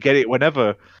just let you get it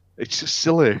whenever? It's just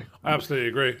silly. I absolutely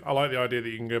agree. I like the idea that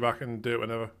you can go back and do it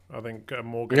whenever. I think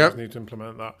more games need to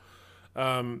implement that.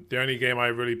 The only game I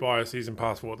really buy a season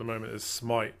pass for at the moment is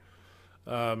Smite.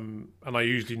 And I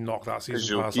usually knock that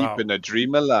season pass out. Keeping the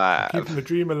dream alive. Keeping the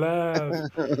dream alive.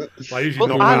 I usually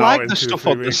knock I them like out the in 2 or stuff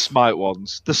 3 on the weeks. Smite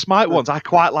ones. The Smite ones, I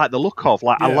quite like the look of.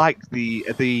 Like I like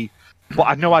the. But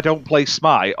I know I don't play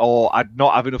Smite, or I'd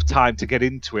not have enough time to get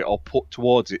into it or put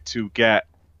towards it to get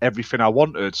everything I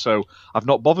wanted, so I've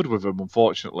not bothered with them,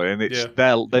 unfortunately. And it's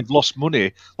they've lost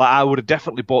money. Like I would have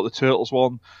definitely bought the Turtles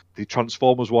one, the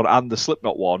Transformers one, and the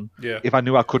Slipknot one if I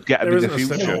knew I could get them in the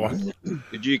future.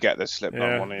 Did you get the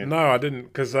Slipknot one? Ian? No, I didn't,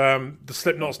 because the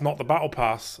Slipknot's not the battle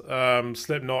pass.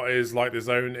 Slipknot is like its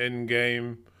own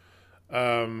in-game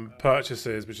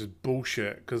purchases, which is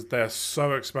bullshit because they're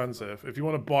so expensive. If you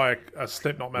want to buy a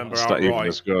Slipknot member outright, even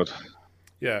as good.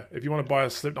 Yeah, if you want to buy a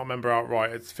Slipknot member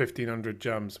outright, it's 1,500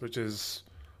 gems, which is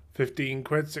 15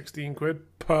 quid, 16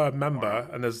 quid per member,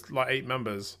 and there's like 8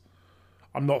 members.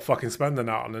 I'm not fucking spending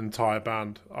that on an entire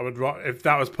band. I would, if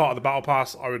that was part of the battle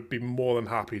pass, I would be more than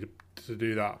happy to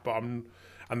do that. But and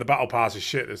the battle pass is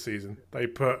shit this season. They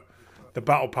put the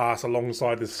battle pass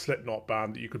alongside the Slipknot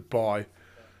band that you could buy,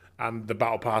 and the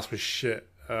battle pass was shit.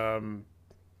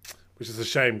 Which is a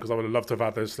shame because I would have loved to have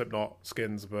had those Slipknot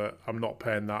skins, but I'm not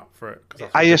paying that for it.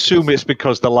 I assume it's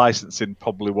because the licensing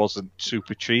probably wasn't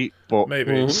super cheap, but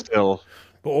maybe still.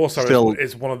 But also,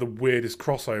 it's one of the weirdest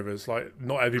crossovers. Like,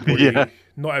 not everybody,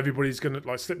 not everybody's gonna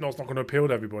like Slipknot's not gonna appeal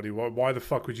to everybody. Why the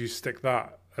fuck would you stick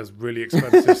that as really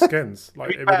expensive skins?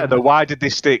 Like, why did they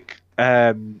stick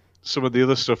some of the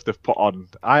other stuff they've put on?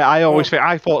 I always think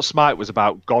I thought Smite was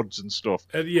about gods and stuff.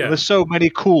 And there's so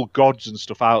many cool gods and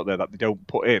stuff out there that they don't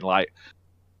put in. Like,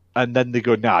 and then they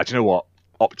go, nah, do you know what?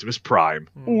 Optimus Prime.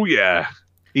 Oh yeah,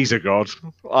 he's a god.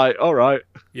 Like, all right.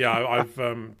 Yeah,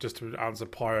 I've just to answer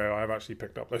Pyro, I've actually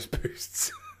picked up those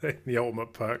boosts in the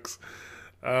ultimate perks.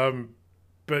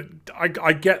 But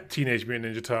I get Teenage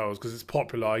Mutant Ninja Turtles because it's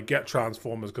popular. I get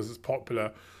Transformers because it's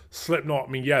popular. Slipknot, I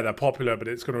mean, yeah, they're popular, but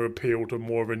it's going to appeal to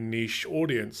more of a niche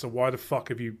audience. So why the fuck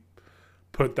have you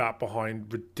put that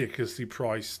behind ridiculously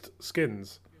priced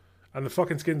skins? And the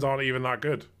fucking skins aren't even that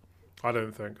good, I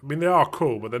don't think. I mean, they are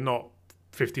cool, but they're not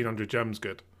 1,500 gems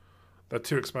good. They're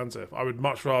too expensive. I would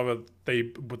much rather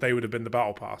they would have been the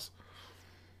battle pass.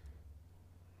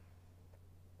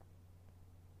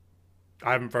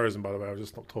 I haven't frozen, by the way. I was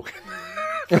just not talking.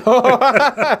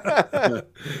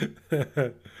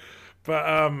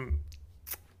 But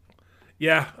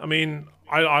yeah, I mean,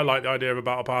 I like the idea of a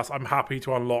battle pass. I'm happy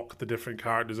to unlock the different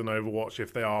characters in Overwatch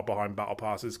if they are behind battle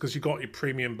passes, because you've got your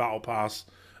premium battle pass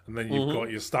and then you've got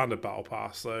your standard battle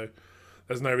pass. So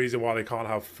there's no reason why they can't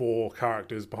have 4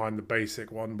 characters behind the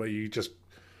basic one where you just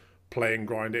play and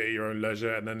grind it at your own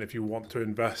leisure, and then if you want to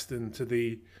invest into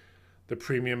the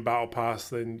premium battle pass,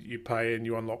 then you pay and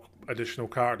you unlock additional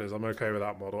characters. I'm okay with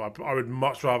that model. I would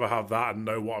much rather have that and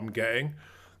know what I'm getting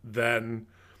than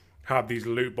have these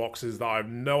loot boxes that I have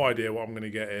no idea what I'm going to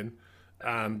get in,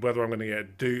 and whether I'm going to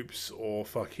get dupes or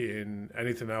fucking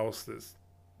anything else that's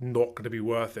not going to be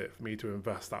worth it for me to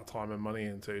invest that time and money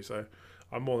into. So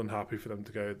I'm more than happy for them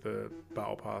to go the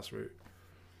battle pass route.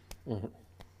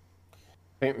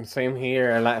 Same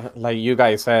here. Like you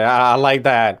guys said, I like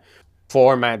that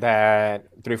format that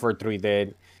 343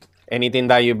 did. Anything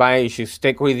that you buy, it should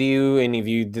stick with you. And if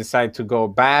you decide to go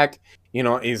back,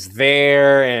 it's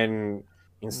there. And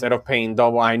instead of paying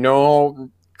double, I know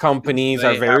companies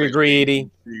are very greedy.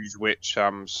 Choose which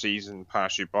season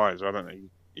pass you buy. So I don't know.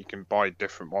 You can buy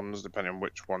different ones depending on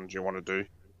which ones you want to do.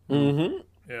 Mm-hmm.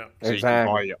 Yeah. So you can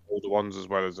buy older ones as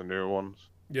well as the newer ones.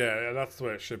 Yeah, that's the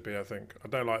way it should be, I think. I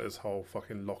don't like this whole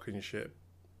fucking locking shit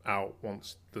out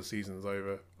once the season's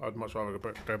over. I'd much rather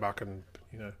go back and,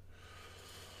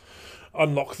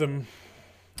 unlock them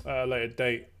at a later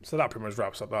date. So that pretty much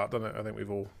wraps up that, doesn't it? I think we've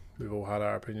all had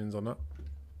our opinions on that.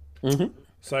 Mm-hmm.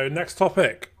 So next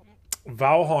topic.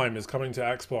 Valheim is coming to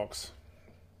Xbox.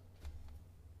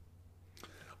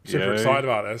 I'm super excited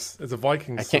about this. It's a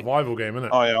Viking survival game, isn't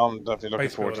it? Oh yeah, I'm definitely looking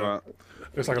forward to that.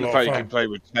 Looks like a In lot fact, of you fun. can play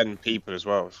with 10 people as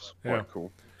well. It's quite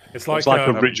cool. It's like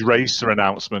a Ridge Racer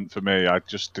announcement for me. I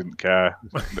just didn't care.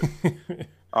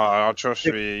 I'll trust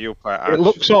you. You'll play it. It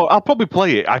looks so. I'll probably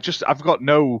play it. I've got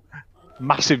no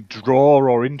massive draw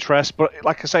or interest. But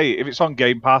like I say, if it's on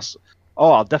Game Pass,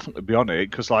 I'll definitely be on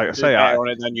it because, like I say, on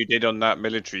it than you did on that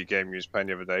military game you was playing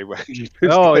the other day. Where you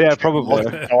yeah, probably.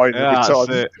 Yeah, that's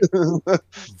it.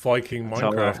 Viking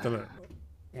Minecraft, isn't it?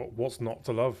 What's not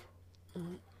to love?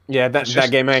 Yeah, that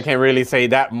game I can't really say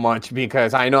that much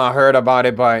because I know I heard about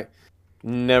it, but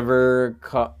never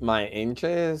caught my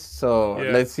interest. So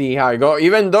let's see how it goes.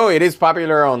 Even though it is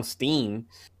popular on Steam,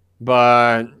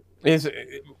 but it's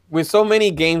with so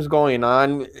many games going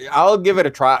on, I'll give it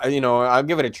a try. I'll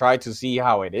give it a try to see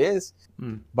how it is.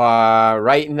 But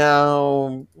right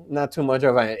now, not too much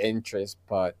of an interest.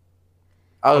 But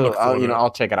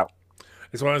I'll check it out.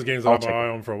 It's one of those games I've had my eye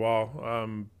on for a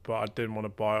while, but I didn't want to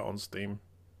buy it on Steam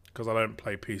because I don't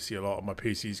play PC a lot, and my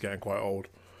PC's getting quite old.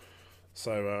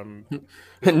 So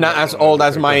not as old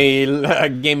as my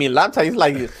gaming laptop. It's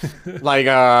like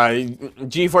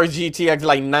GeForce GTX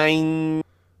like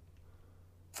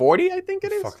 940, I think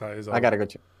it is. Fuck, that is old. I gotta go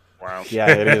check. Wow. Yeah,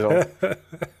 it is old.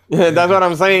 That's what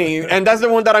I'm saying, and that's the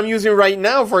one that I'm using right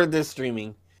now for this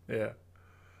streaming. Yeah,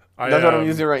 that's what I'm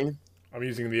using right now. I'm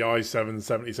using the i7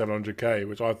 7700K,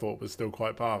 which I thought was still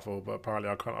quite powerful, but apparently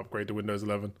I can't upgrade to Windows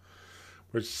 11,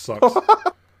 which sucks.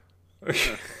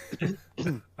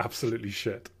 Absolutely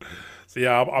shit. So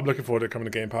yeah, I'm looking forward to it coming to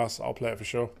Game Pass. I'll play it for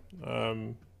sure.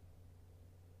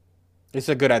 It's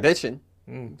a good addition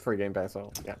for Game Pass.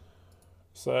 So yeah.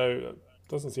 So it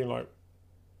doesn't seem like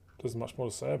there's much more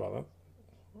to say about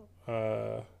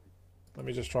that. Let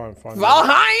me just try and find.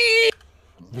 Valheim.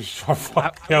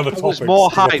 It was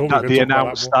more hype that they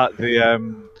announced that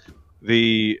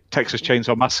the Texas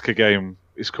Chainsaw Massacre game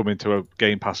is coming to a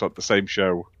Game Pass at the same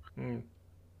show.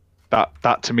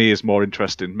 That to me is more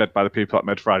interesting. Made by the people that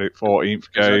made Friday the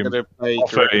 14th game. Is it play, or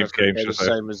 13th game, the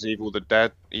same as Evil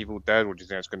Dead? Or do you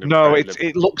think it's going to? No,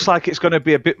 it looks like it's going to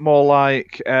be a bit more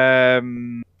like.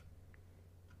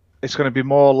 It's going to be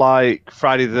more like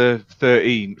Friday the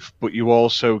 13th, but you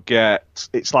also get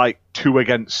it's like 2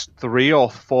 against 3 or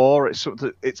 4. It's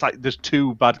like there's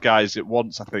 2 bad guys at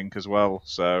once, I think, as well.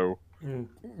 So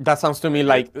that sounds to me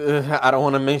like I don't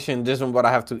want to mention this one, but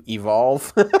I have to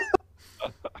evolve.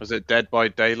 Was it Dead by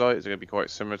Daylight? Is it going to be quite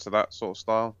similar to that sort of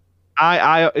style?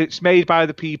 It's made by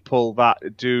the people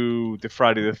that do the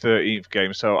Friday the 13th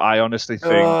game, so I honestly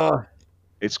think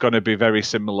it's going to be very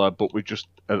similar, but with just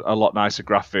a lot nicer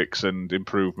graphics and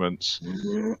improvements.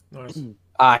 Nice.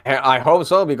 I hope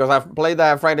so because I've played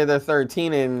that Friday the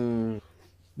 13th and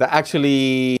that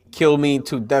actually killed me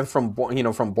to death from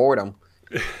boredom.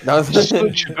 That was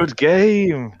such a good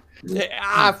game.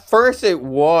 At first it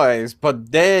was,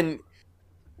 but then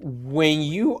I'm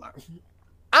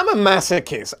a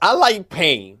masochist. I like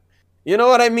pain. You know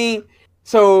what I mean?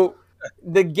 So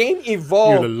the game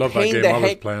evolved. You would love that game I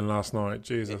was playing last night.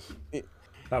 Jesus.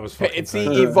 That was fucking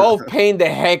evolved pain the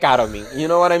heck out of me. You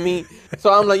know what I mean?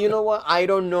 So I'm like, you know what? I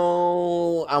don't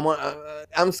know.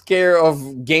 I'm scared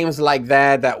of games like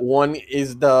that one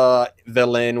is the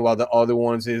villain while the other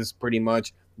ones is pretty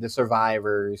much the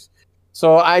survivors.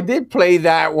 So I did play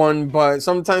that one, but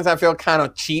sometimes I feel kind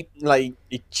of cheap. Like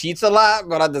it cheats a lot,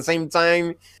 but at the same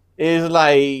time, it's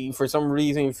like for some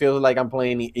reason it feels like I'm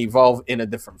playing Evolve in a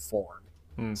different form.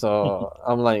 So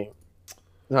I'm like,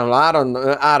 I don't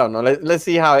know. Let's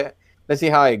see how it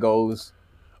goes.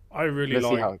 I really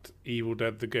liked Evil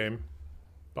Dead the game,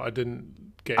 but I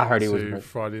didn't get into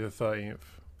Friday the 13th.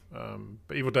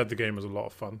 But Evil Dead the game was a lot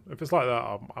of fun. If it's like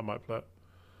that, I might play it.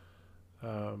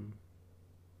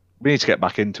 We need to get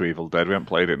back into Evil Dead. We haven't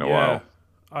played it in a while.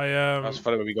 That's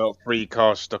funny when we got 3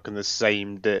 cars stuck in the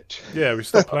same ditch. Yeah, we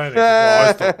stopped playing it.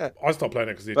 Well, I stopped playing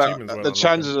it because the achievements weren't The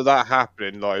chances of that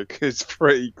happening, like, it's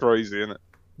pretty crazy, isn't it?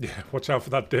 Yeah, watch out for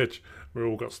that ditch. We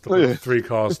all got stuck. 3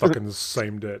 cars stuck in the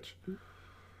same ditch.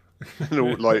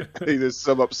 Like, there's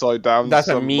some upside down. That's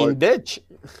a some, mean like... ditch.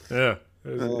 Yeah,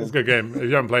 it's a good game. If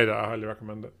you haven't played it, I highly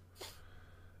recommend it.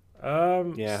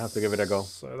 Yeah, I have to give it a go.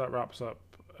 So that wraps up.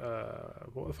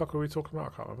 What the fuck are we talking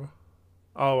about? I can't remember.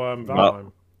 Oh,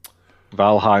 Valheim.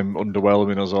 Valheim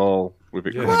underwhelming us all. We've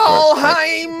been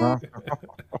Valheim!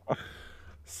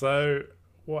 So,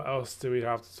 what else do we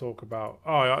have to talk about?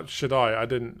 Oh, should I? I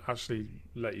didn't actually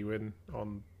let you in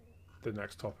on the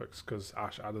next topics because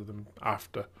Ash added them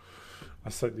after I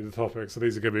sent you the topics, so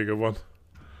these are going to be a good one.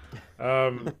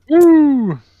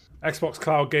 Xbox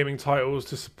Cloud gaming titles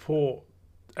to support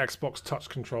Xbox touch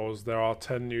controls. There are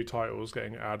 10 new titles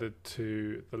getting added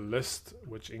to the list,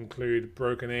 which include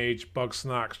Broken Age,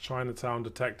 Bugsnax, Chinatown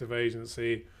Detective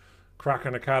Agency,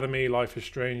 Kraken Academy, Life is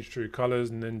Strange, True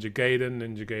Colors, Ninja Gaiden,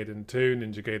 Ninja Gaiden 2,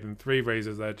 Ninja Gaiden 3,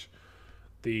 Razor's Edge,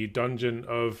 The Dungeon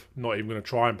of, not even going to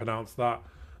try and pronounce that,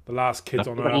 The Last Kids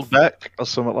on Earth. Deck or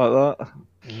something like that.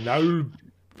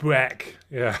 Nullbeck,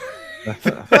 yeah.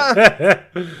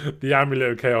 The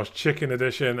Amulet of Chaos Chicken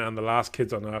Edition and The Last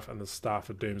Kids on Earth and The Staff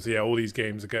of Doom. So yeah, all these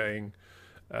games are getting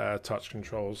touch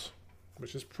controls,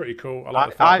 which is pretty cool.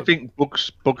 I think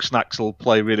Bugsnax will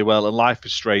play really well, and Life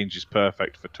is Strange is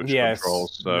perfect for touch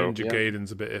controls. So Ninja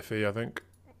Gaiden's a bit iffy, I think.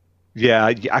 Yeah,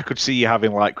 I could see you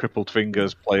having like crippled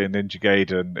fingers playing Ninja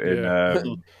Gaiden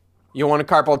in. You want a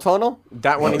carpal tunnel?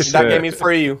 That game is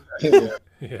for you.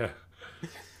 Yeah.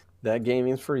 That game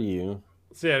is for you.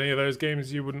 So yeah, any of those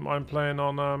games you wouldn't mind playing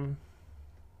on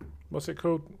what's it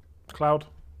called? Cloud?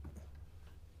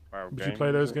 Would you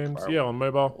play those games? Yeah, on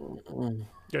mobile.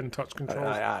 Getting touch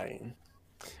controls.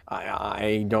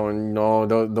 I don't know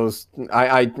those.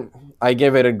 I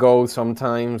give it a go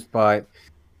sometimes, but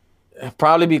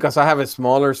probably because I have a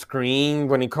smaller screen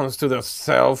when it comes to the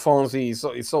cell phones.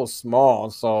 It's so small.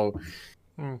 So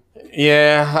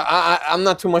yeah, I'm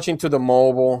not too much into the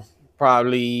mobile.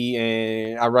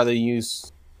 Probably, I'd rather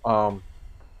use the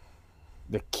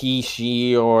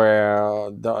Kishi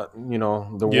or the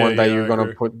one that you're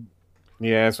gonna put.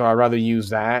 Yeah, so I'd rather use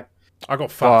that. I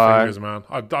got fat fingers, man.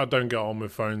 I don't get on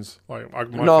with phones. Like my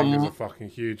fingers are fucking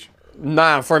huge.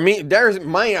 Nah, for me,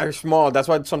 mine are small. That's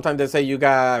why sometimes they say you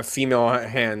got female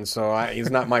hands. So it's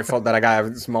not my fault that I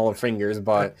got smaller fingers,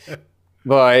 but.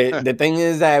 But the thing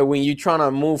is that when you're trying to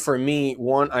move, for me,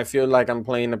 one, I feel like I'm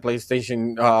playing a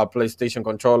PlayStation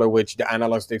controller, which the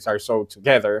analog sticks are so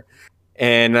together.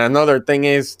 And another thing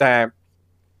is that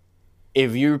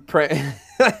if you're playing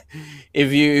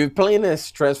a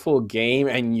stressful game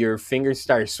and your fingers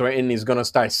start sweating, it's gonna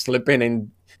start slipping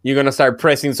and you're gonna start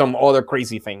pressing some other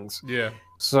crazy things. Yeah.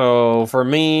 So for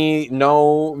me,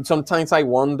 no. Sometimes I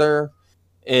wonder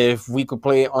if we could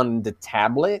play on the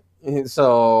tablet.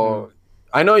 So.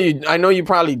 I know you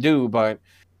probably do, but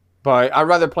I'd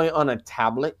rather play on a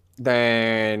tablet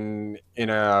than in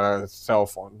a cell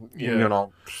phone. Yeah. You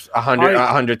know,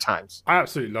 100 times. I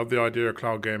absolutely love the idea of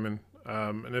cloud gaming.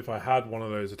 And if I had one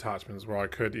of those attachments where I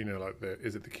could, like the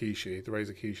Kishi, the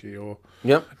Razer Kishi, or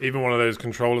even one of those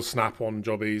controller snap-on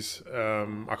jobbies. I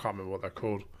can't remember what they're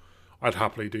called. I'd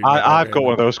happily do. I've got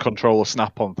one of those controller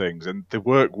snap-on things, and they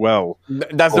work well.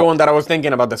 That's the one that I was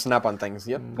thinking about, the snap-on things.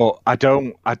 Yep. But I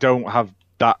don't have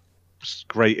that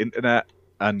great internet,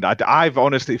 and I've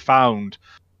honestly found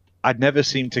I'd never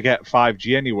seem to get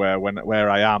 5G anywhere where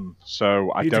I am.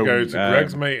 So I don't go to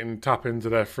Greg's, mate, and tap into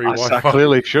their free Wi-Fi. I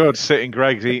clearly should sit in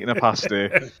Greg's eating a pasty,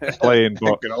 playing.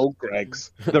 But good old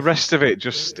Greg's. The rest of it,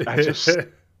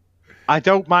 I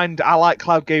don't mind. I like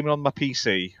cloud gaming on my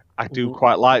PC. I do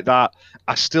quite like that.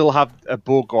 I still have a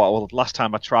bug. Well, last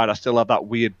time I tried, I still have that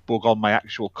weird bug on my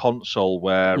actual console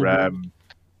where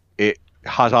it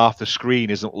has half the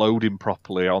screen isn't loading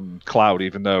properly on cloud,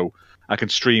 even though I can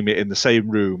stream it in the same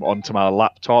room onto my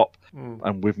laptop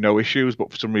and with no issues.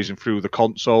 But for some reason, through the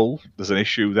console, there's an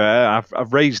issue there.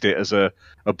 I've raised it as a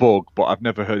bug, but I've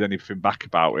never heard anything back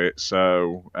about it.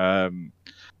 So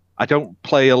I don't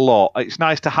play a lot. It's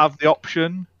nice to have the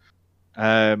option.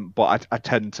 But I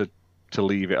tend to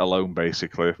leave it alone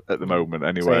basically at the moment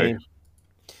anyway.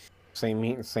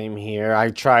 Same here.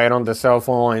 I try it on the cell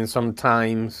phone, and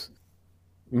sometimes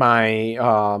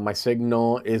my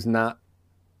signal is not,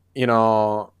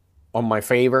 on my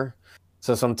favor.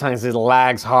 So sometimes it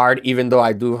lags hard, even though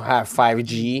I do have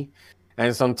 5G,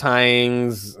 and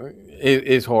sometimes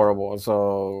it's horrible.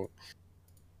 So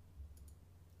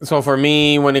for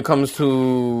me, when it comes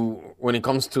to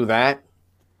that.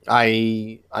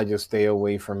 I just stay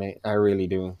away from it. I really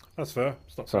do. That's fair.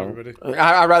 It's not for So everybody.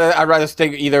 I'd rather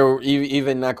stick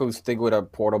even I could stick with a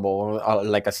portable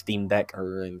like a Steam Deck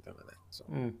or anything like that. So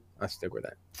I stick with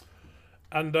that.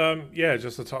 And yeah,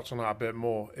 just to touch on that a bit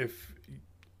more, if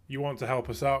you want to help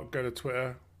us out, go to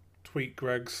Twitter, tweet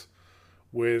Greg's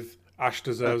with Ash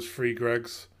deserves free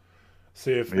Greg's.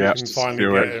 See if we can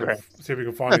finally get him. See if we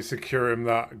can finally secure him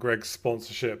that Greg's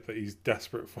sponsorship that he's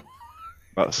desperate for.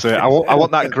 That's it. I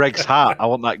want that Greg's hat. I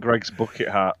want that Greg's bucket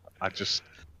hat. I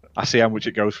see how much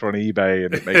it goes for on eBay,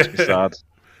 and it makes me sad.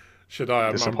 Should I?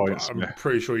 I'm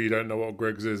pretty sure you don't know what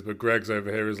Greg's is, but Greg's over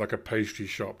here is like a pastry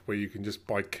shop where you can just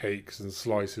buy cakes and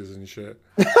slices and shit.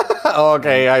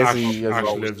 Okay, I see. Ash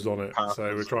lives on it,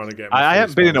 so we're trying to get. I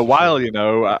haven't been in a while, you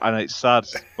know, and it's sad.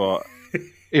 But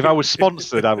if I was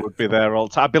sponsored, I would be there all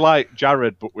the time. I'd be like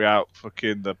Jared, but without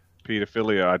fucking the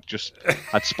paedophilia.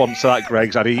 I'd sponsor that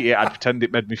Greg's. I'd eat it. I'd pretend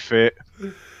it made me fit.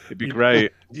 It'd be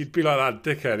great. You'd be like that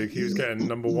dickhead who keeps getting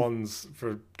 #1s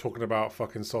for talking about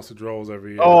fucking sausage rolls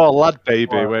every year. Oh, Lad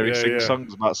Baby, where he sings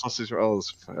songs about sausage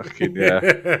rolls. Fucking yeah.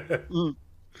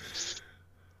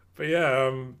 But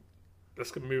yeah,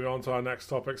 let's move on to our next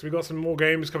topics. We've got some more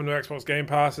games coming to Xbox Game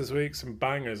Pass this week. Some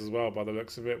bangers as well, by the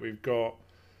looks of it. We've got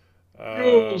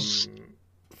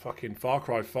fucking Far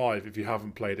Cry 5. If you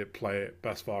haven't played it, play it.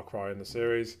 Best Far Cry in the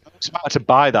series. I was about to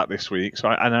buy that this week,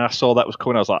 and then I saw that was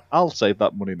coming. I was like, I'll save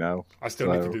that money now. I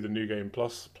still need to do the New Game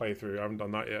Plus playthrough. I haven't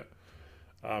done that yet.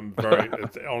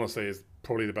 Honestly, it's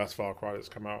probably the best Far Cry that's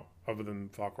come out, other than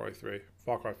Far Cry 3.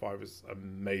 Far Cry 5 is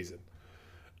amazing.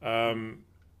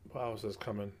 What else is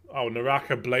coming? Oh,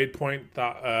 Naraka Blade Point,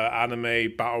 that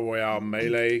anime battle royale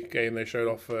melee game they showed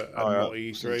off at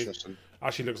E3.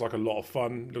 Actually looks like a lot of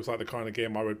fun. Looks like the kind of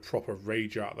game I would proper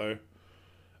rage at, though.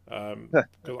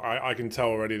 Because I can tell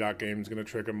already that game's going to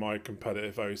trigger my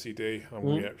competitive OCD. I'm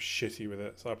going to get shitty with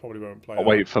it, so I probably won't play it. I'll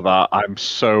wait for that.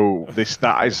 It's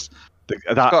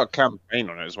got a campaign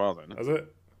on it as well, then. Has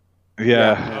it?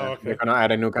 Yeah. Oh, okay. They're going to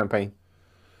add a new campaign.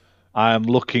 I am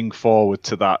looking forward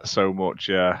to that so much,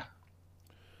 yeah.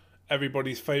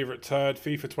 Everybody's favourite turd,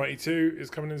 FIFA 22, is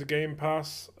coming into Game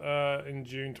Pass in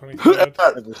June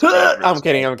 23rd. I'm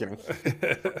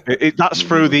kidding. That's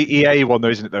through the EA one, though,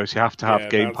 isn't it? Though, so you have to have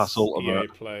Game Pass Ultimate. EA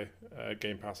Play,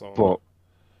 Game Pass Ultimate.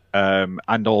 But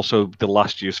and also the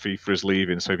last year's FIFA is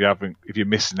leaving, so if you're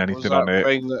missing anything on it,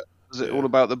 is it all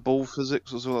about the ball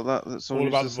physics or something like that? That's all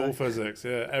about the ball physics.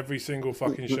 Yeah, every single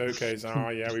fucking showcase.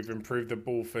 Yeah, we've improved the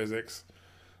ball physics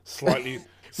slightly.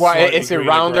 Well, it's a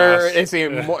rounder.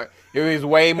 It was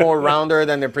way more rounder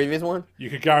than the previous one. You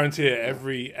could guarantee it.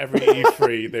 Every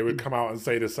E3, they would come out and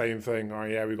say the same thing. Oh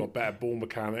yeah, we've got better ball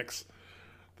mechanics.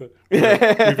 We've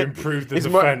improved the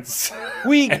defense.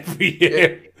 Every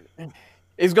year.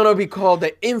 It's gonna be called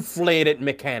the inflated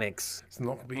mechanics. It's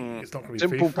not gonna be.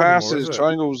 Simple FIFA passes, anymore,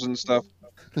 triangles, and stuff.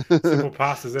 Simple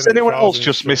passes. Has anyone else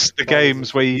just missed the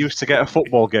games where you used to get a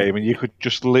football game and you could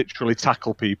just literally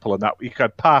tackle people and that you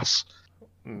could pass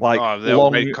like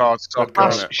long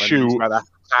pass, shoot,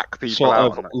 sort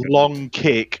of long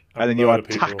kick, and then you had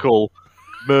tackle,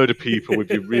 murder people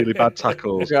with your really bad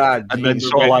tackles, and then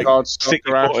sort of like stick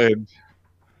your foot in.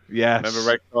 Yes. Remember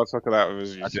red cards? Look at that.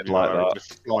 I did like that.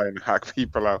 Just fly and hack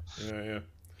people out. Yeah.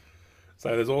 So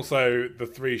there's also the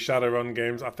 3 Shadowrun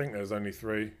games. I think there's only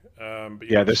 3. But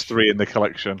there's 3 in the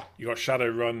collection. You got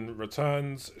Shadowrun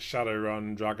Returns,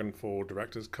 Shadowrun Dragonfall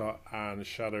Director's Cut, and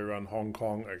Shadowrun Hong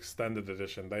Kong Extended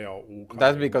Edition. They are all.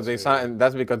 That's because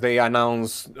they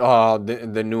announced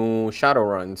the new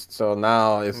Shadowruns. So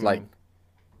now it's like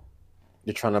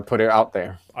you're trying to put it out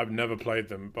there. I've never played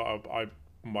them, but I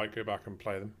might go back and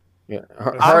play them. Yeah,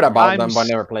 heard about them, but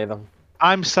never played them.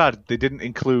 I'm sad they didn't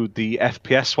include the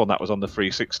FPS one that was on the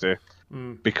 360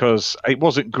 because it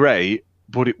wasn't great,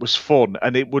 but it was fun,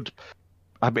 and it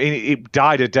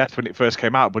died a death when it first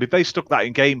came out. But if they stuck that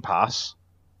in Game Pass,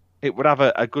 it would have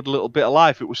a good little bit of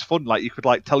life. It was fun, like you could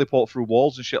like teleport through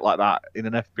walls and shit like that in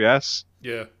an FPS.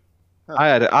 Yeah, I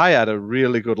had a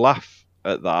really good laugh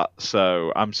at that,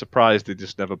 so I'm surprised they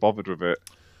just never bothered with it.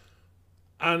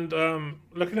 And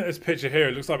looking at this picture here,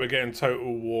 it looks like we're getting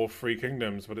Total War 3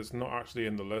 Kingdoms, but it's not actually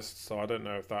in the list, so I don't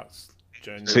know if that's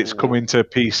genuine. So it's coming to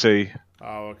PC.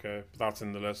 Oh, okay. That's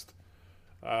in the list.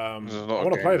 I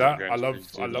want to play that. I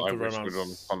love the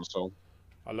romance.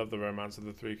 I love the romance of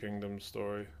the 3 Kingdoms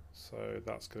story, so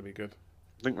that's going to be good.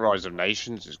 I think Rise of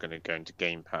Nations is going to go into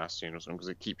Game Pass soon or something, because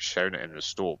they keep showing it in the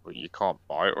store, but you can't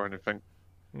buy it or anything.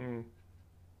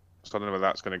 So I don't know whether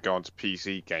that's going to go onto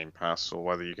PC Game Pass or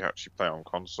whether you can actually play it on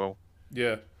console.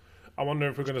 Yeah. I wonder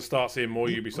if we're going to start seeing more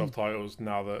Ubisoft titles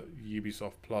now that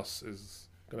Ubisoft Plus is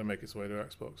going to make its way to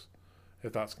Xbox.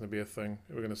 if that's going to be a thing.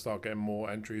 If we're going to start getting more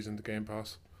entries into Game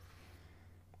Pass.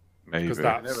 Maybe. Because They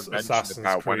that's never mentioned Assassin's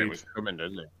about when it Creed. was coming,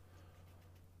 did they?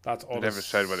 That's They never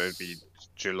said whether it'd be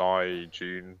July,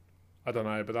 June. I don't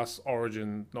know, but that's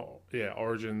Origins,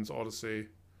 Odyssey,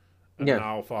 and Yeah.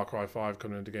 now Far Cry 5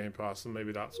 coming into Game Pass, and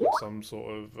maybe that's what some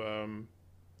sort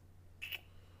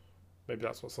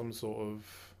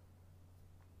of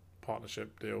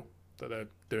partnership deal that they're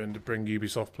doing to bring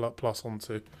Ubisoft Plus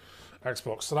onto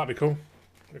Xbox. So that'd be cool.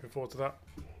 Looking forward to that.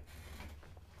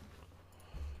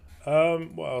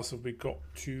 What else have we got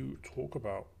to talk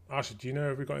about? Actually, do you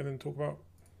know if we got anything to talk about?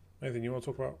 Anything you want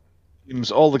to talk about?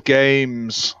 All the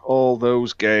games, all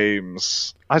those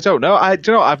games. I don't know.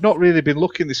 I've not really been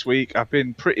looking this week. I've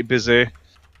been pretty busy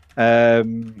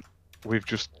with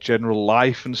just general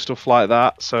life and stuff like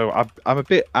that. So I'm a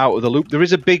bit out of the loop. There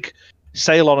is a big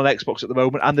sale on Xbox at the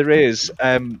moment, and there is.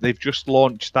 They've just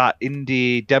launched that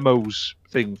indie demos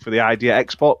thing for the Idea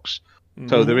Xbox.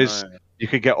 So there is. You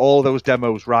could get all those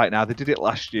demos right now. They did it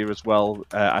last year as well.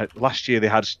 Last year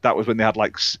that was when they had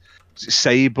like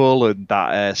Sable and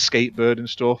that Skatebird and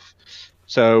stuff.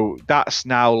 So that's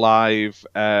now live,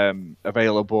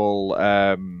 available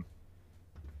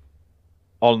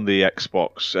on the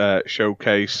Xbox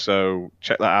showcase. So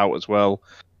check that out as well.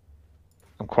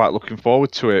 I'm quite looking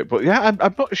forward to it. But yeah,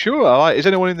 I'm not sure. Like, is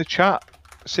anyone in the chat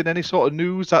seen any sort of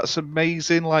news that's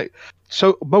amazing? Like,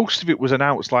 so most of it was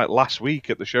announced like last week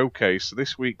at the showcase. So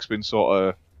this week's been sort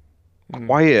of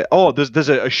quiet. Oh, there's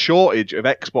a shortage of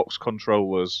Xbox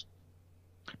controllers.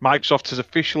 Microsoft has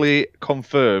officially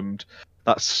confirmed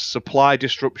that supply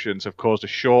disruptions have caused a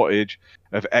shortage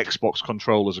of Xbox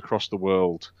controllers across the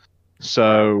world.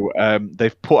 So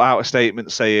they've put out a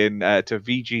statement saying to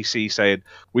VGC saying,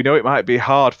 "We know it might be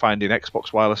hard finding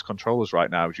Xbox wireless controllers right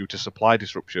now due to supply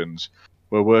disruptions.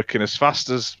 We're working as fast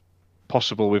as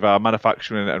possible with our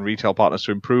manufacturing and retail partners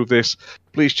to improve this.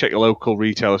 Please check your local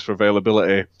retailers for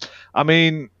availability." I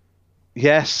mean,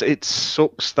 yes, it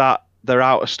sucks that they're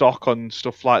out of stock on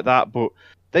stuff like that, but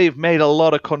they've made a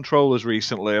lot of controllers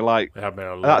recently. Like, They have made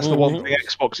a lot. that's the one thing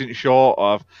Xbox isn't short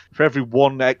of. For every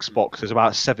one Xbox, there's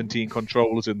about 17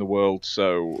 controllers in the world.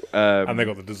 So, And they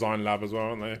got the Design Lab as well,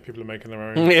 aren't they? People are making their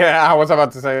own. Yeah, I was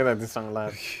about to say that Design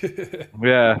Lab.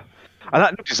 yeah. And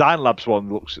that new Design Labs one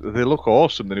they look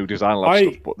awesome, the new Design Labs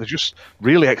stuff, but they're just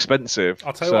really expensive.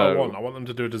 I'll tell you what I want. I want them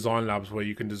to do a Design Labs where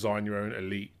you can design your own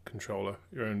Elite controller,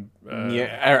 your own.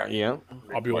 Yeah.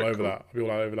 I'll be all over that. I'll be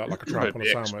all over that like a trap on a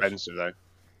sandwich. Expensive though.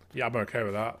 Yeah, I'm okay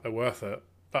with that. They're worth it.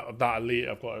 That Elite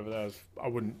I've got over there, I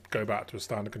wouldn't go back to a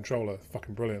standard controller. It's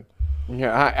fucking brilliant.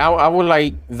 Yeah, I would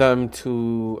like them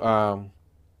to.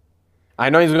 I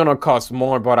know it's gonna cost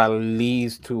more, but at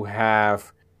least to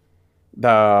have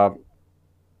the.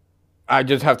 I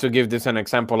just have to give this an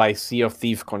example, like Sea of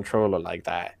Thieves controller like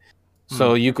that.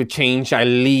 So you could change at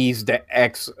least the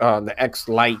X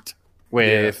Lite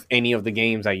with any of the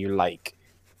games that you like.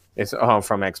 It's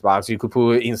from Xbox. You could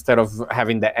put, instead of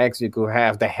having the X, you could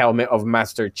have the helmet of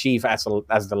Master Chief as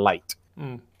the light.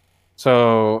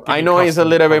 So I know it's a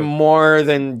little bit more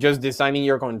than just designing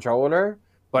your controller,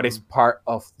 but it's part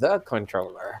of the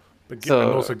controller. But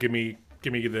and also give me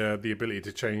the ability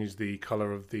to change the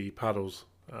color of the paddles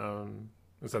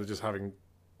instead of just having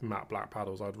matte black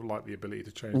paddles. I'd like the ability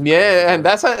to change. Yeah, and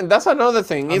that's another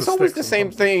thing. It's always the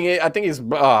same thing. I think it's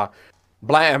black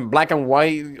and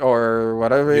white or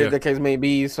whatever the case may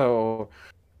be. So,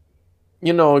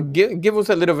 give us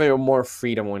a little bit more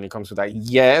freedom when it comes to that.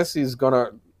 Yes, it's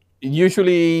gonna.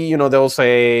 Usually, they'll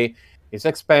say it's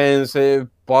expensive,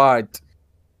 but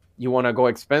you want to go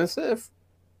expensive?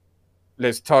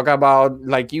 Let's talk about,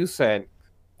 like you said,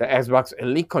 the Xbox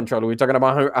Elite controller. We're talking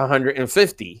about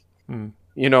 150.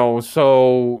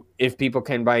 So if people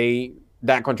can buy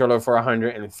that controller for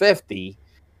 150,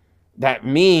 that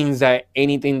means that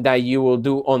anything that you will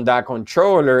do on that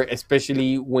controller,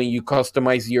 especially when you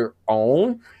customize your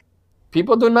own,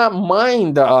 people do not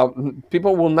mind.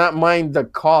 People will not mind the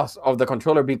cost of the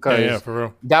controller because for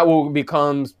real. that will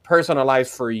become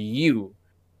personalized for you.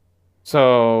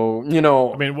 So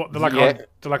I mean, what they're like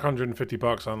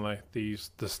 $150, aren't they?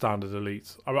 The standard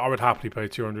Elites. I would happily pay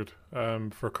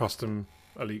 $200 for a custom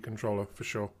Elite controller for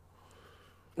sure.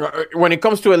 When it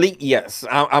comes to Elite, yes,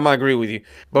 I'm agree with you.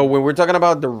 But when we're talking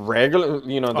about the regular,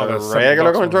 the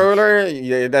regular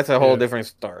controller, that's a whole different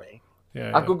story.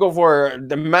 Yeah, I could go for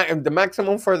the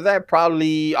maximum for that,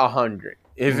 probably 100.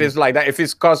 If it's like that, if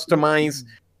it's customized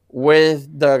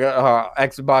with the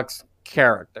Xbox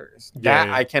characters,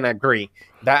 I can agree.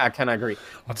 But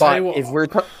if we're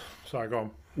sorry, go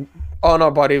on. Oh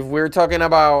no, but if we're talking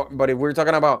about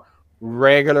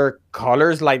regular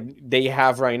colors like they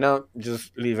have right now,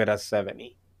 just leave it at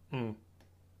 70.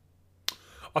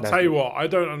 I'll tell you what, I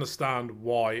don't understand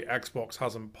why Xbox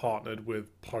hasn't partnered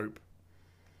with Pope.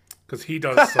 Because he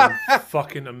does some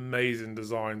fucking amazing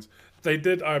designs. I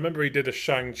remember he did a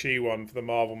Shang-Chi one for the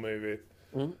Marvel movie.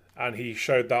 And he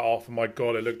showed that off, and my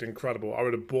god, it looked incredible. I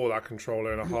would have bought that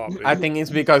controller in a heartbeat. I think it's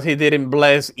because he didn't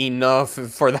bless enough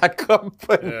for that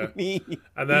company. Yeah.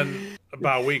 And then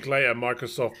about a week later,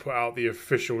 Microsoft put out the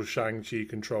official Shang-Chi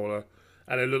controller,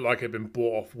 and it looked like it had been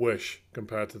bought off Wish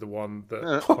compared to the one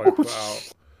that Pope put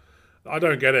out. I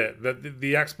don't get it.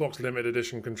 The Xbox limited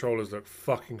edition controllers look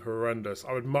fucking horrendous.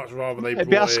 I would much rather they He'd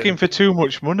be asking for too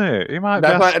much money. He might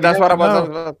that's what I was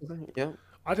about to say. Yeah.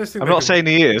 I just think I'm not saying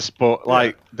he is, but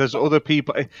like, there's other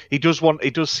people. He does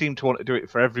seem to want to do it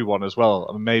for everyone as well.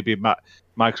 And maybe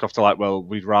Microsoft are like, well,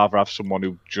 we'd rather have someone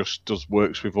who just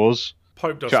works with us.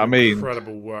 Pope does some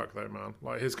incredible work though, man.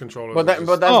 Like his controllers. But that's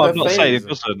I'm not saying it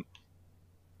doesn't.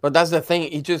 But that's the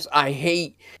thing. I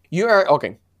hate you are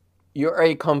okay. You're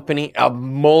a company, a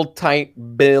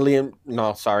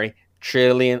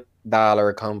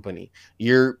trillion-dollar company.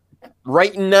 You're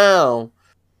right now.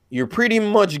 You're pretty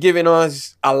much giving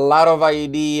us a lot of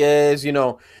ideas. You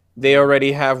know, they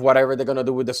already have whatever they're gonna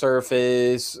do with the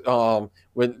Surface.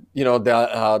 With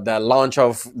the launch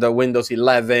of the Windows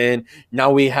 11.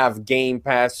 Now we have Game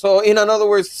Pass. So in other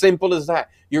words, simple as that.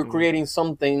 You're creating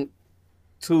something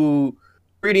to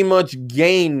pretty much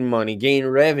gain money, gain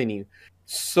revenue.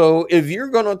 So if you're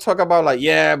gonna talk about like,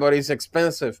 yeah, but it's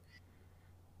expensive.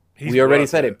 We already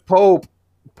said it. Pope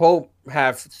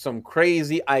have some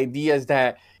crazy ideas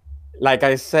that, like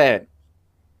I said,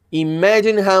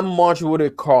 imagine how much would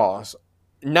it cost.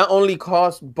 Not only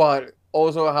cost, but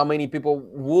also how many people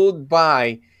would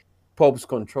buy Pope's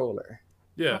controller.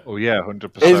 Yeah. Oh yeah, 100%.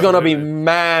 It's gonna be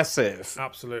massive.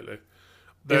 Absolutely.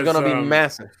 It's gonna be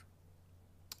massive.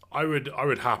 I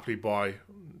would happily buy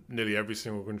nearly every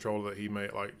single controller that he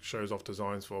shows off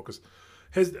designs for, because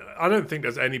I don't think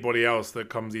there's anybody else that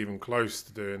comes even close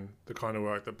to doing the kind of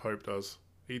work that Pope does.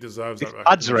 He deserves that.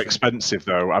 Ads are expensive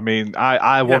though. I mean,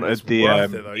 I wanted the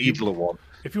Eagler one.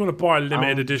 If you want to buy a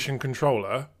limited edition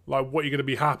controller, like what you're going to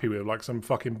be happy with, like some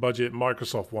fucking budget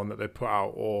Microsoft one that they put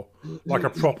out, or like a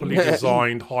properly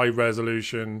designed high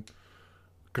resolution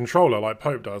controller like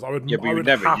Pope does. But you would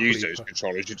never use those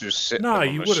controllers. You just sit them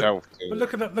on the shelf. But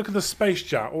look at the Space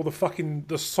Jet, or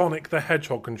the Sonic the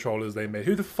Hedgehog controllers they made.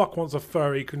 Who the fuck wants a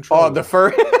furry controller? Oh, the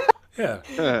furry. Yeah.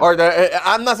 Or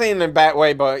I'm not saying in a bad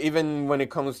way, but even when it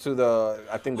comes to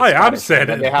I think I am saying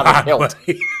it. They have a kilt.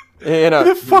 You know,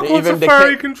 who the fuck wants a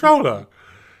furry controller?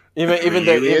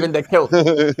 Even the kilt.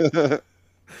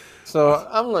 So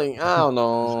I'm like, I don't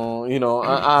know,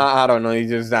 I don't know. It's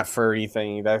just that furry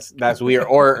thing. That's weird.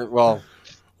 Or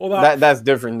that's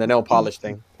different. The nail polish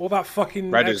thing. Or that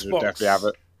fucking Redders Xbox. Would definitely have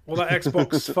it. Or that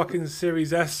Xbox fucking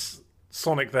Series S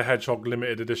Sonic the Hedgehog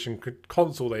limited edition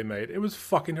console they made. It was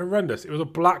fucking horrendous. It was a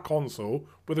black console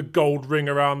with a gold ring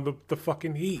around the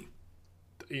fucking heat.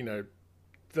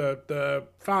 The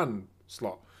fan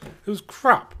slot. It was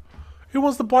crap. Who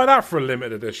wants to buy that for a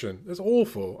limited edition? It's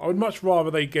awful. I would much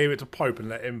rather they gave it to Pope and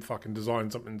let him fucking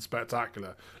design something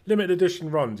spectacular. Limited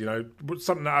edition runs,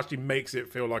 something that actually makes it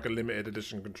feel like a limited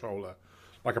edition controller.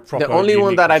 Like a proper. The only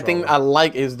one that controller. I think I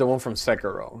like is the one from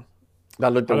Sekiro.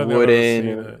 That looked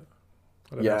wooden.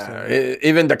 Yeah,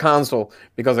 even the console,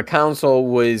 because the console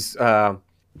was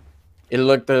it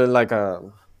looked like a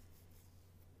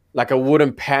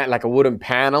wooden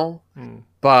panel,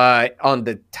 but on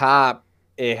the top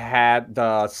it had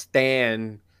the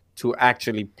stand to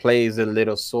actually place a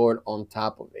little sword on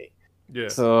top of it. Yeah.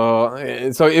 So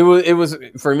it was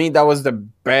for me, that was the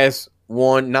best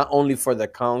one, not only for the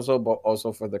console but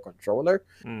also for the controller.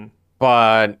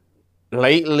 But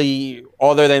lately,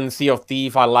 other than Sea of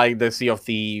Thieves, I like the Sea of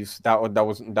Thieves. That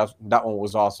one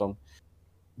was awesome.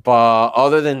 But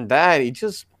other than that, it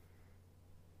just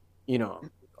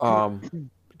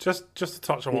just to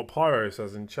touch on what Pyro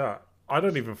says in chat. I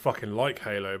don't even fucking like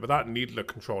Halo, but that Needler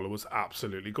controller was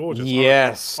absolutely gorgeous.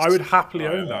 Yes, I would happily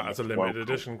own that as a limited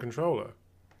edition controller.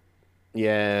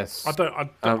 Yes, I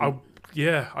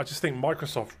just think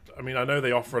Microsoft. I mean, I know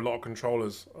they offer a lot of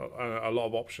controllers, a lot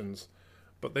of options,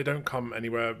 but they don't come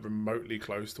anywhere remotely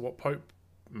close to what Pope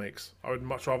makes. I would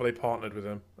much rather they partnered with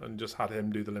him and just had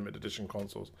him do the limited edition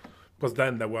consoles, because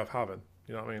then they're worth having.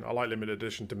 You know what I mean? I like limited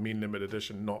edition to mean limited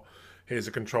edition, not here's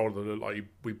a controller that looked like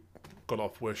we got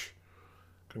off Wish.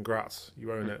 Congrats,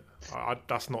 you own it.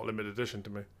 That's not limited edition to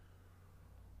me.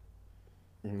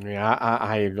 Yeah,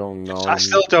 I don't know. I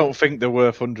still don't think they're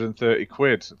worth 130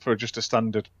 quid for just a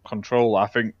standard controller. I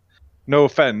think no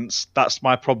offense, that's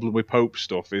my problem with Pope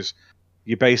stuff. Is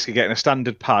you're basically getting a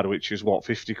standard pad, which is what,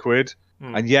 50 quid,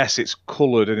 and yes, it's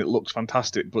coloured and it looks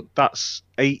fantastic, but that's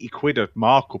 80 quid a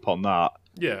markup on that.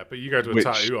 Yeah, but you go to a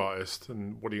tattoo artist,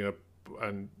 and what are you gonna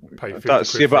and pay 50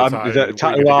 That's quid yeah, for a but tattoo? the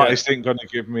tattoo artist ain't gonna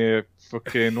give me a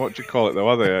fucking what do you call it though?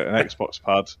 Are they an Xbox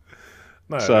pad?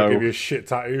 No, so they'll give you a shit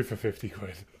tattoo for 50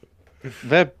 quid.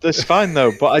 That's fine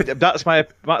though, but that's my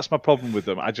problem with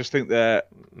them. I just think they're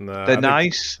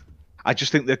nice. I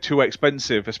just think they're too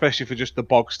expensive, especially for just the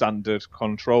bog standard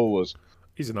controllers.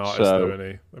 He's an artist, though,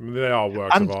 isn't he? I mean, they are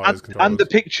works of art. And the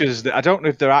pictures, I don't know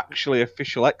if they're actually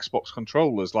official Xbox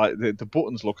controllers. Like the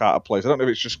buttons look out of place. I don't know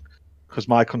if it's just because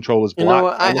my controller's black.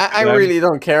 You know, I really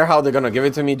don't care how they're gonna give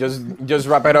it to me. Just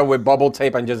wrap it up with bubble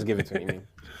tape and just give it to me.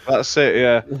 That's it.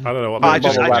 Yeah. I don't know what. I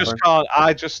just can't.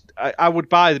 I would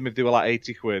buy them if they were like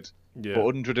 80 quid. Yeah. But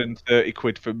 130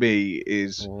 quid for me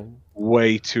is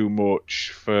way too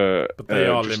much for. But they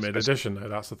are limited edition, though.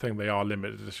 That's the thing. They are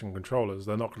limited edition controllers.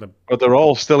 They're not going to. But they're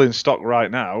all still in stock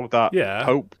right now. That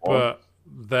Pope one. But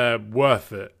they're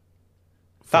worth it.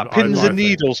 That pins and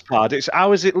needles pad.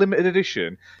 How is it limited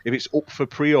edition if it's up for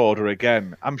pre-order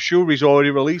again? I'm sure he's already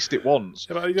released it once.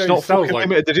 Yeah, it's not fucking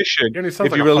limited edition.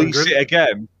 If you release it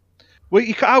again. Well,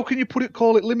 how can you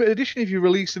call it limited edition if you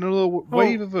release another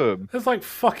wave of them? There's like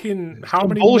fucking how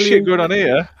many bullshit going on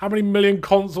here? How many million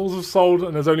consoles have sold,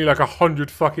 and there's only like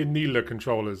 100 fucking Needler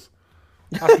controllers?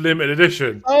 That's limited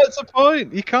edition. Oh, that's the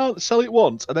point. You can't sell it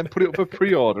once and then put it up for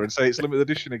pre-order and say it's limited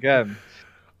edition again.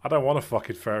 I don't want a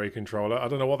fucking fairy controller. I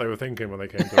don't know what they were thinking when they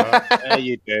came to that. Yeah,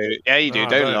 you do. Yeah, you do.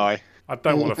 Don't lie. I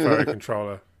don't want a fairy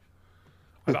controller.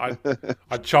 I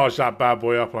charge that bad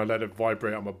boy up and I let it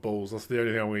vibrate on my balls. That's the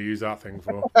only thing I'm going to use that thing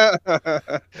for.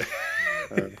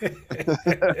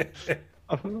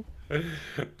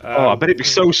 I bet it'd be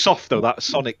so soft though. That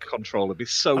Sonic controller would be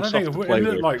so soft to play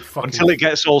with until it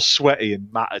gets all sweaty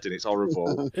and matted and it's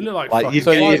horrible. It looked like you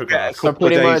get a couple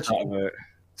of days out of it.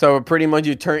 So pretty much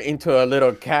you turn into a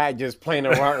little cat just playing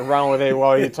around with it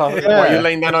while you're talking, while you're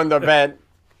laying down on the bed.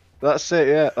 That's it.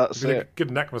 Yeah, that's it. A good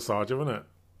neck massager, wouldn't it?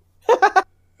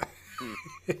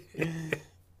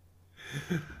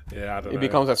 Yeah, I don't know. It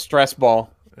becomes a stress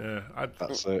ball. Yeah,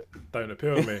 that's it. Don't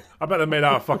appeal to me. I bet they're made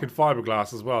out of fucking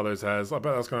fiberglass as well. Those hairs. I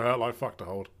bet that's gonna hurt like fuck to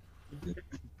hold.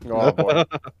 Oh boy.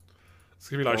 It's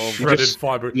gonna be like shredded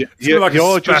fiber. It's You're like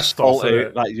just salty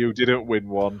that you didn't win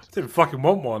one. I didn't fucking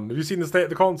want one. Have you seen the state of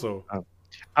the console?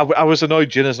 I was annoyed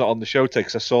Jenna's not on the show today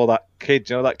because I saw that kid,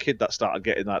 that kid that started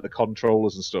getting like the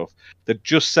controllers and stuff. They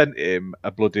just sent him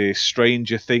a bloody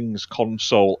Stranger Things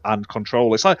console and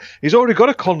controller. It's like he's already got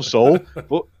a console,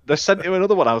 but they sent him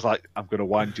another one. I was like, I'm going to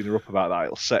wind Jenna up about that.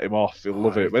 It'll set him off. He'll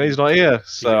love it. But he's not here,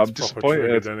 so I'm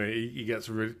disappointed.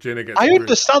 Jenna gets. I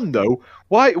understand though.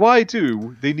 Why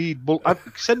do they need?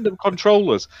 Send them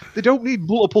controllers. They don't need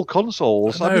multiple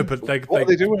consoles. No, but what are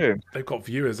they doing? They've got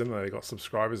viewers, haven't they? They've got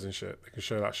subscribers and shit. They can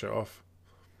show that shit off.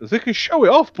 They can show it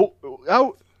off, but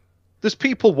there's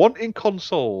people wanting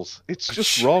consoles. It's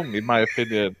just wrong, in my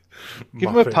opinion.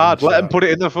 Give them a pad. Let them put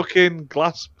it in the fucking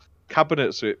glass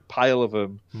cabinet, so it pile of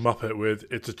them. Muppet with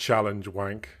it's a challenge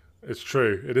wank. It's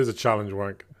true. It is a challenge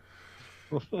wank.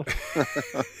 So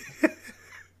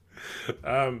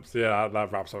yeah, that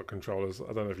wraps up controllers.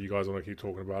 I don't know if you guys want to keep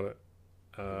talking about it.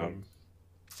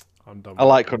 I'm done. I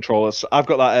like controllers. I've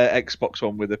got that Xbox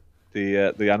one with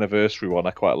the anniversary one.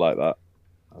 I quite like that.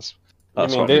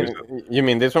 You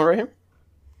mean this one right here?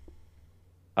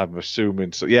 I'm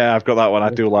assuming so. Yeah, I've got that one. I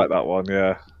do like that one.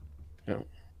 Yeah.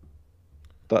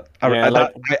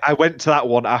 I went to that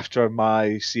one after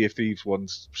my Sea of Thieves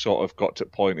ones sort of got to a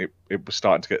point. It was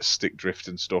starting to get stick drift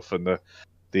and stuff, and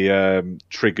the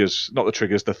triggers, not the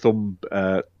triggers,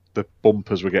 the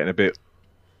bumpers were getting a bit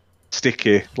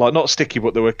sticky. Like not sticky,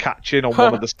 but they were catching on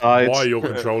one of the sides. Why are your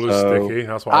controllers sticky?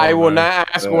 That's what I will not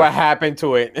ask what happened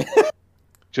to it.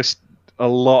 Just a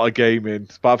lot of gaming,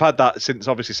 but I've had that since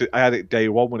obviously I had it day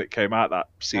one when it came out. That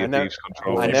Sea of Thieves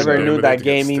controller. I never knew that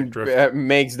gaming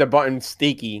makes the button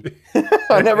sticky.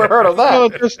 I never heard of that. No,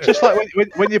 just like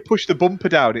when you push the bumper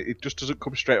down, it just doesn't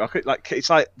come straight. Like it's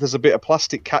like there's a bit of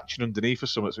plastic catching underneath or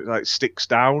something, so it like sticks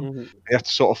down. Mm-hmm. You have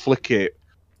to sort of flick it.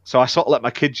 So I sort of let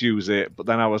my kids use it, but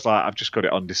then I was like, I've just got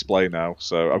it on display now.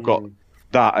 So I've got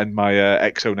that and my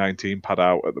XO19 pad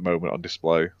out at the moment on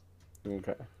display.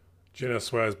 Okay. Jenna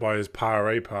swears by his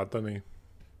PowerA pad, doesn't he?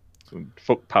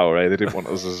 Fuck PowerA. They didn't want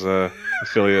us as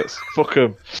affiliates. Fuck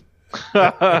them.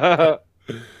 I've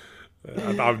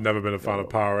never been a fan of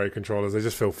PowerA controllers. They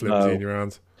just feel flimsy in your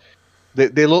hands.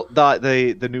 They look like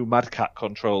the new Mad Cat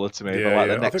controller to me. They're like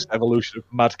the next evolution of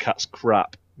Mad Cat's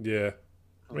crap. Yeah.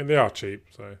 I mean, they are cheap,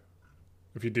 so...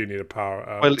 if you do need a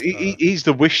power. Well, he's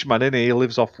the wish man, isn't he? He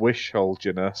lives off wish hold,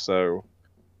 you know. So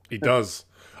he does.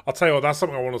 I'll tell you what, that's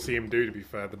something I want to see him do. To be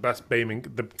fair, the best gaming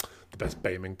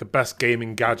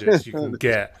gadgets you can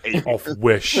get off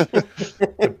Wish,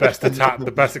 the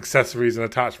best accessories and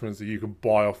attachments that you can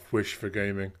buy off Wish for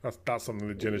gaming. That's something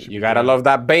that Jenna should. You gotta love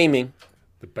that Bayman.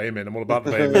 The Bayman, I'm all about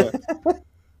the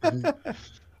Bayman.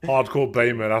 Hardcore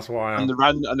Bayman, that's why I am.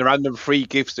 And the random free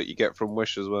gifts that you get from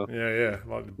Wish as well. Yeah,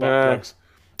 like the butt plugs.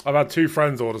 I've had 2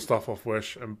 friends order stuff off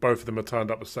Wish, and both of them have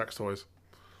turned up as sex toys.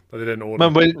 But they didn't order.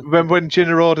 Remember when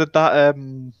Jenna ordered that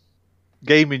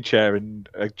gaming chair and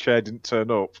a chair didn't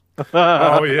turn up?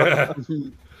 Oh yeah.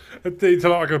 They turned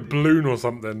out like a balloon or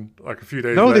something, like a few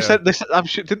days later. No, they said I'm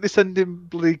sure, didn't they send him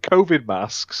bloody COVID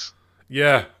masks?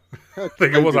 Yeah. I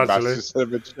think it was actually.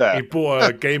 He bought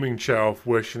a gaming chair off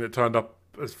Wish and it turned up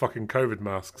as fucking COVID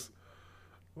masks.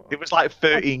 It was like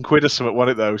 13 quid or something,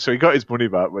 wasn't it, though? So he got his money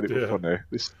back, but it was funny.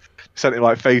 They sent him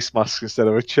like face masks instead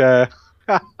of a chair.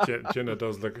 Jenna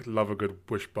does love a good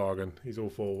Wish bargain. He's all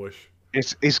for Wish.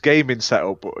 It's his gaming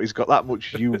setup, but he's got that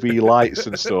much UV lights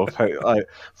and stuff. Like,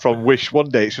 from Wish, one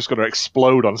day it's just going to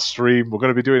explode on stream. We're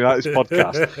going to be doing like this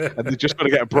podcast, and they're just going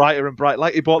to get brighter and brighter.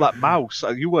 Like he bought that mouse.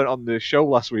 You weren't on the show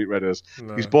last week, Redders.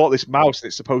 No. He's bought this mouse, and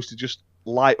it's supposed to just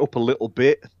light up a little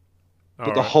bit,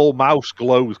 but the whole mouse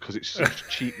glows because it's such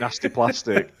cheap, nasty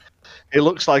plastic. It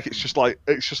looks like it's just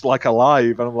like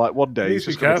alive, and I'm like, one day he's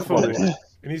just going to come on.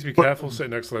 He needs to be careful sitting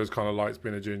next to those kind of lights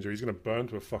being a ginger. He's going to burn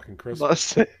to a fucking crisp.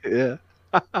 That's it, yeah.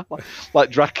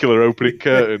 Like Dracula opening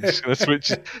curtains. He's going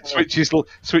to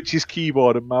switch his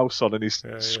keyboard and mouse on and his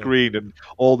screen and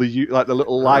all the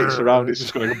little lights around it's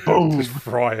just going to go boom. Just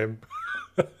fry him.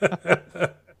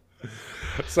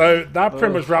 So that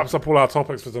pretty much wraps up all our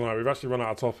topics for tonight. We've actually run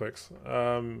out of topics.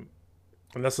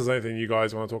 Unless there's anything you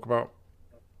guys want to talk about.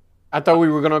 I thought we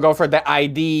were going to go for the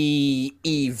ID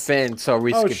event, so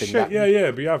we're skipping that.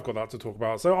 Yeah, but I've got that to talk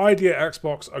about. So ID at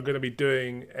Xbox are going to be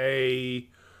doing a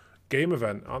game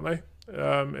event, aren't they?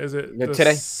 Is it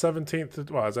today?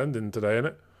 17th? Well, it's ending today, isn't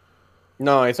it?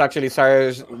 No, it's actually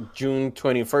starts June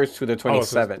 21st to the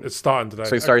 27th. So it's starting today.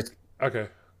 So it starts. Okay.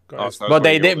 But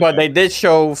they did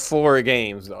show 4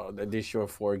 games, though. They did show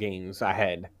 4 games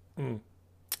ahead.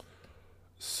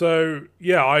 So,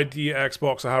 yeah, ID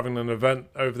Xbox are having an event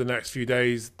over the next few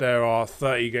days. There are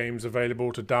 30 games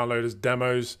available to download as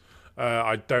demos.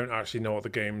 I don't actually know what the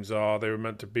games are. They were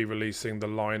meant to be releasing the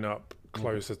lineup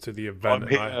closer to the event.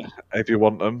 If you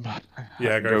want them.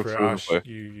 Yeah, go for it, Ash.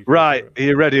 Right, are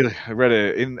you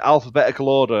ready? In alphabetical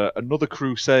order, Another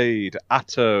Crusade,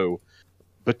 Atto,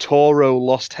 Batoro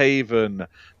Lost Haven,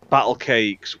 Battle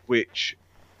Cakes, which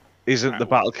isn't the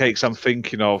Battle Cakes I'm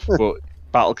thinking of, but...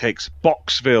 Battle Cakes,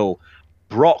 Boxville,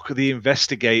 Brock the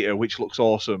Investigator, which looks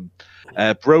awesome,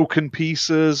 Broken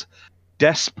Pieces,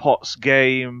 Despot's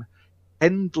Game,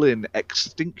 Endlin,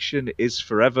 Extinction is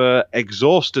Forever,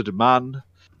 Exhausted Man.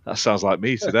 That sounds like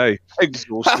me today.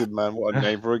 Exhausted Man, what a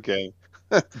name for a game.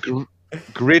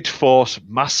 Grid Force,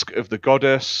 Mask of the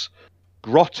Goddess,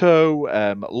 Grotto,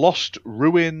 Lost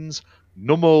Ruins,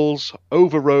 Nummels,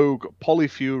 Overrogue,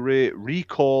 Polyfury,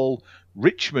 Recall,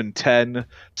 Richmond 10,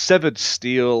 Severed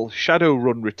Steel,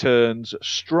 Shadowrun Returns,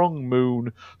 Strong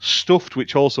Moon, Stuffed,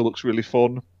 which also looks really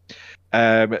fun,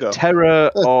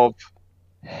 Terror of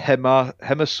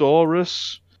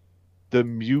Hemosaurus, The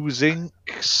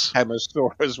Musinks.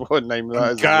 Hemosaurus, what a name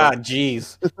that is. God,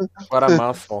 jeez. What a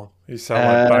mouthful. You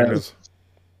sound like bangers.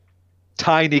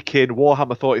 Tinykin,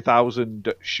 Warhammer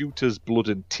 40,000, Shooters, Blood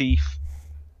and Teeth,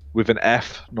 with an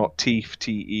F, not teeth,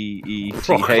 T-E-E-T-H.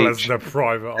 Brock Lesnar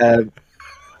Private Eye.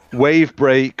 Wave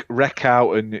Break, Wreck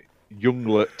Out, and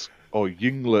Younglet. Or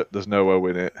Yinglet, there's no O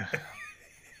in it.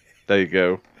 There you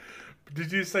go.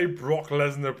 Did you say Brock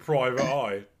Lesnar Private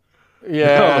Eye?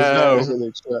 Yeah.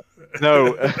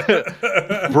 No.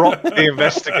 Brock the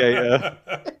Investigator.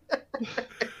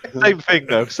 Same thing,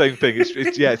 though. Same thing.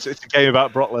 It's a game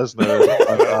about Brock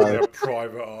Lesnar.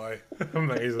 Private Eye.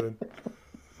 Amazing.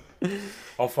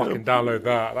 I'll fucking download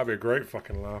that. That'd be a great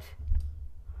fucking laugh.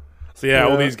 So yeah,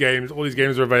 all these games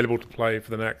are available to play for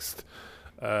the next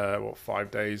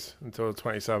 5 days until the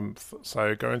 27th.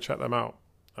 So go and check them out.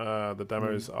 The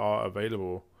demos are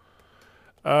available.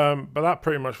 But that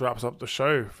pretty much wraps up the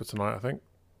show for tonight, I think.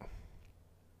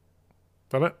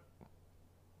 Done it?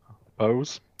 I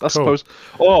suppose.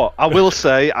 Oh, I will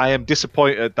say I am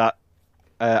disappointed that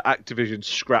Activision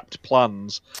scrapped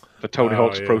plans for Tony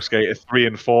Hawk's Pro Skater 3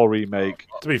 and 4 remake.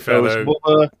 To be fair, those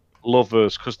mother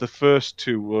lovers, because the first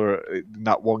 2 were in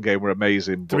that one game were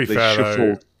amazing. To be fair,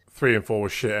 though, 3 and 4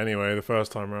 was shit anyway the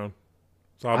first time around.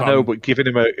 So I know, but giving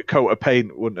him a coat of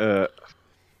paint wouldn't hurt.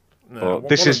 But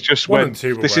this is just when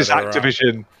this is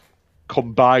Activision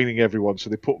combining everyone. So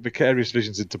they put Vicarious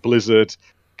Visions into Blizzard,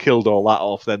 killed all that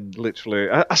off. Then literally,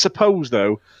 I suppose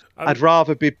though, I'd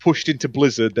rather be pushed into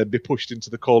Blizzard than be pushed into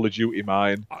the Call of Duty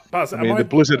mine. I mean, the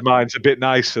Blizzard mine's a bit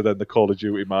nicer than the Call of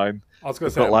Duty mine. I was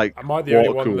going to say, like, am I the only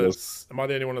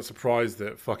one that's surprised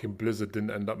that fucking Blizzard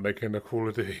didn't end up making a Call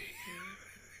of Duty?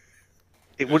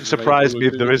 It wouldn't surprise me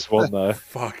if there is one there.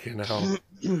 Fucking hell.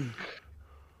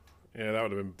 Yeah, that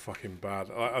would have been fucking bad.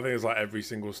 I think it's like every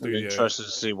single studio. I'm interested to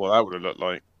see what that would have looked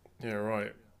like. Yeah,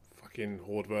 right. Fucking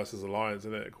Horde versus Alliance,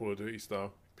 isn't it? Call of Duty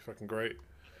style. Be fucking great.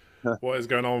 What is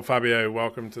going on, Fabio?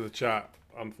 Welcome to the chat.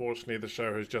 Unfortunately, the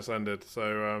show has just ended,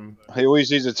 so... He always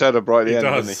needs a tether right at the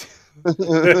end, doesn't he?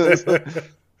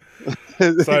 He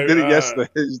did it yesterday.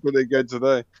 He's done it again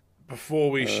today.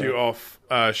 Before we shoot off,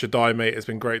 Shaddai, mate, it's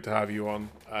been great to have you on.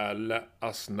 Let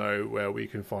us know where we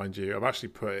can find you. I've actually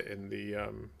put it in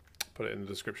the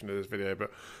description of this video,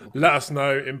 but let us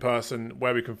know in person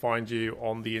where we can find you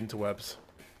on the interwebs.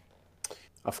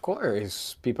 Of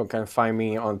course, people can find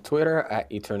me on Twitter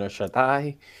at Eternal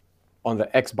Shaddai, on the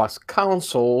Xbox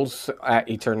consoles at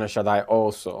Eternal Shaddai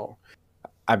also.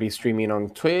 I'll be streaming on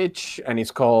Twitch, and it's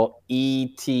called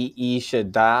ETE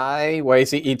Shaddai. Why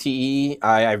is it ETE?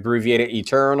 I abbreviated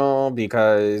Eternal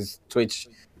because Twitch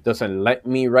doesn't let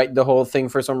me write the whole thing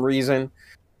for some reason.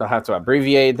 So I have to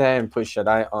abbreviate that and put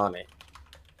Shaddai on it.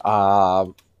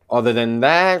 Other than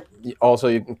that, also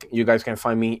you guys can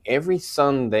find me every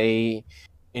Sunday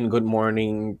in Good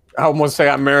Morning. I almost say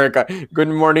America. Good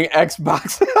Morning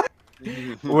Xbox.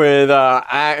 with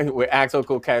Axel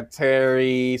Coolcat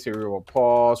Terry, Cerebral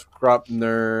Paul, Scrub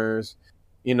Nurse,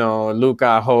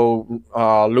 Luca.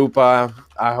 Lupa.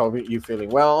 I hope you're feeling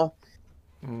well.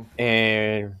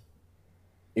 And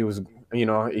it was,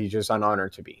 it's just an honor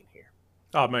to be here.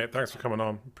 Oh, mate, thanks for coming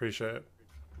on. Appreciate it.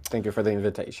 Thank you for the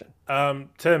invitation.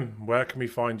 Tim, where can we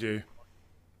find you?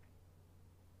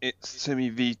 It's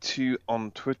Timmy V2 on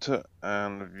Twitter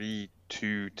and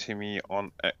V2 Timmy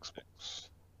on Xbox.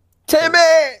 Timmy!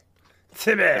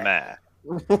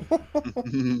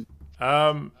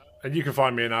 And you can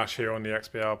find me and Ash here on the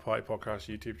XBL Party Podcast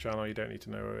YouTube channel. You don't need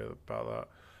to know about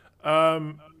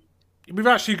that. We've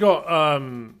actually got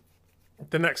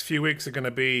the next few weeks are going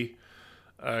to be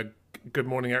Good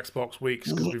Morning Xbox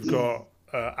weeks because we've got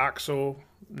Axel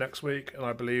next week, and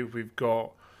I believe we've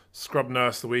got Scrub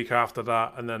Nurse the week after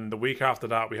that, and then the week after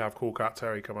that we have Cool Cat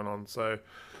Terry coming on. So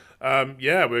we're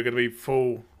going to be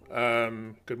full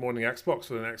Good Morning Xbox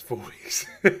for the next 4 weeks.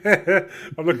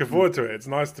 I'm looking forward to it. It's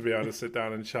nice to be able to sit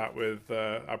down and chat with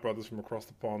our brothers from across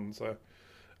the pond. So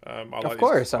I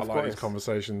like these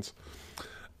conversations.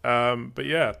 But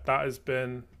yeah, that has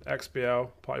been XBL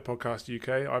Party Podcast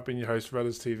UK. I've been your host,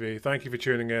 Redders TV. Thank you for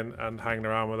tuning in and hanging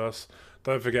around with us.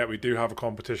 Don't forget, we do have a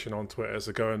competition on Twitter,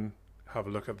 so go and have a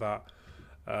look at that.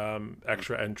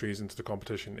 Extra entries into the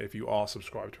competition if you are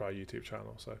subscribed to our YouTube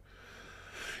channel. So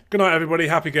good night, everybody.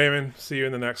 Happy gaming. See you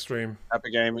in the next stream. Happy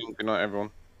gaming. Good night,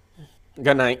 everyone.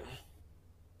 Good night.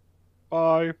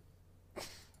 Bye.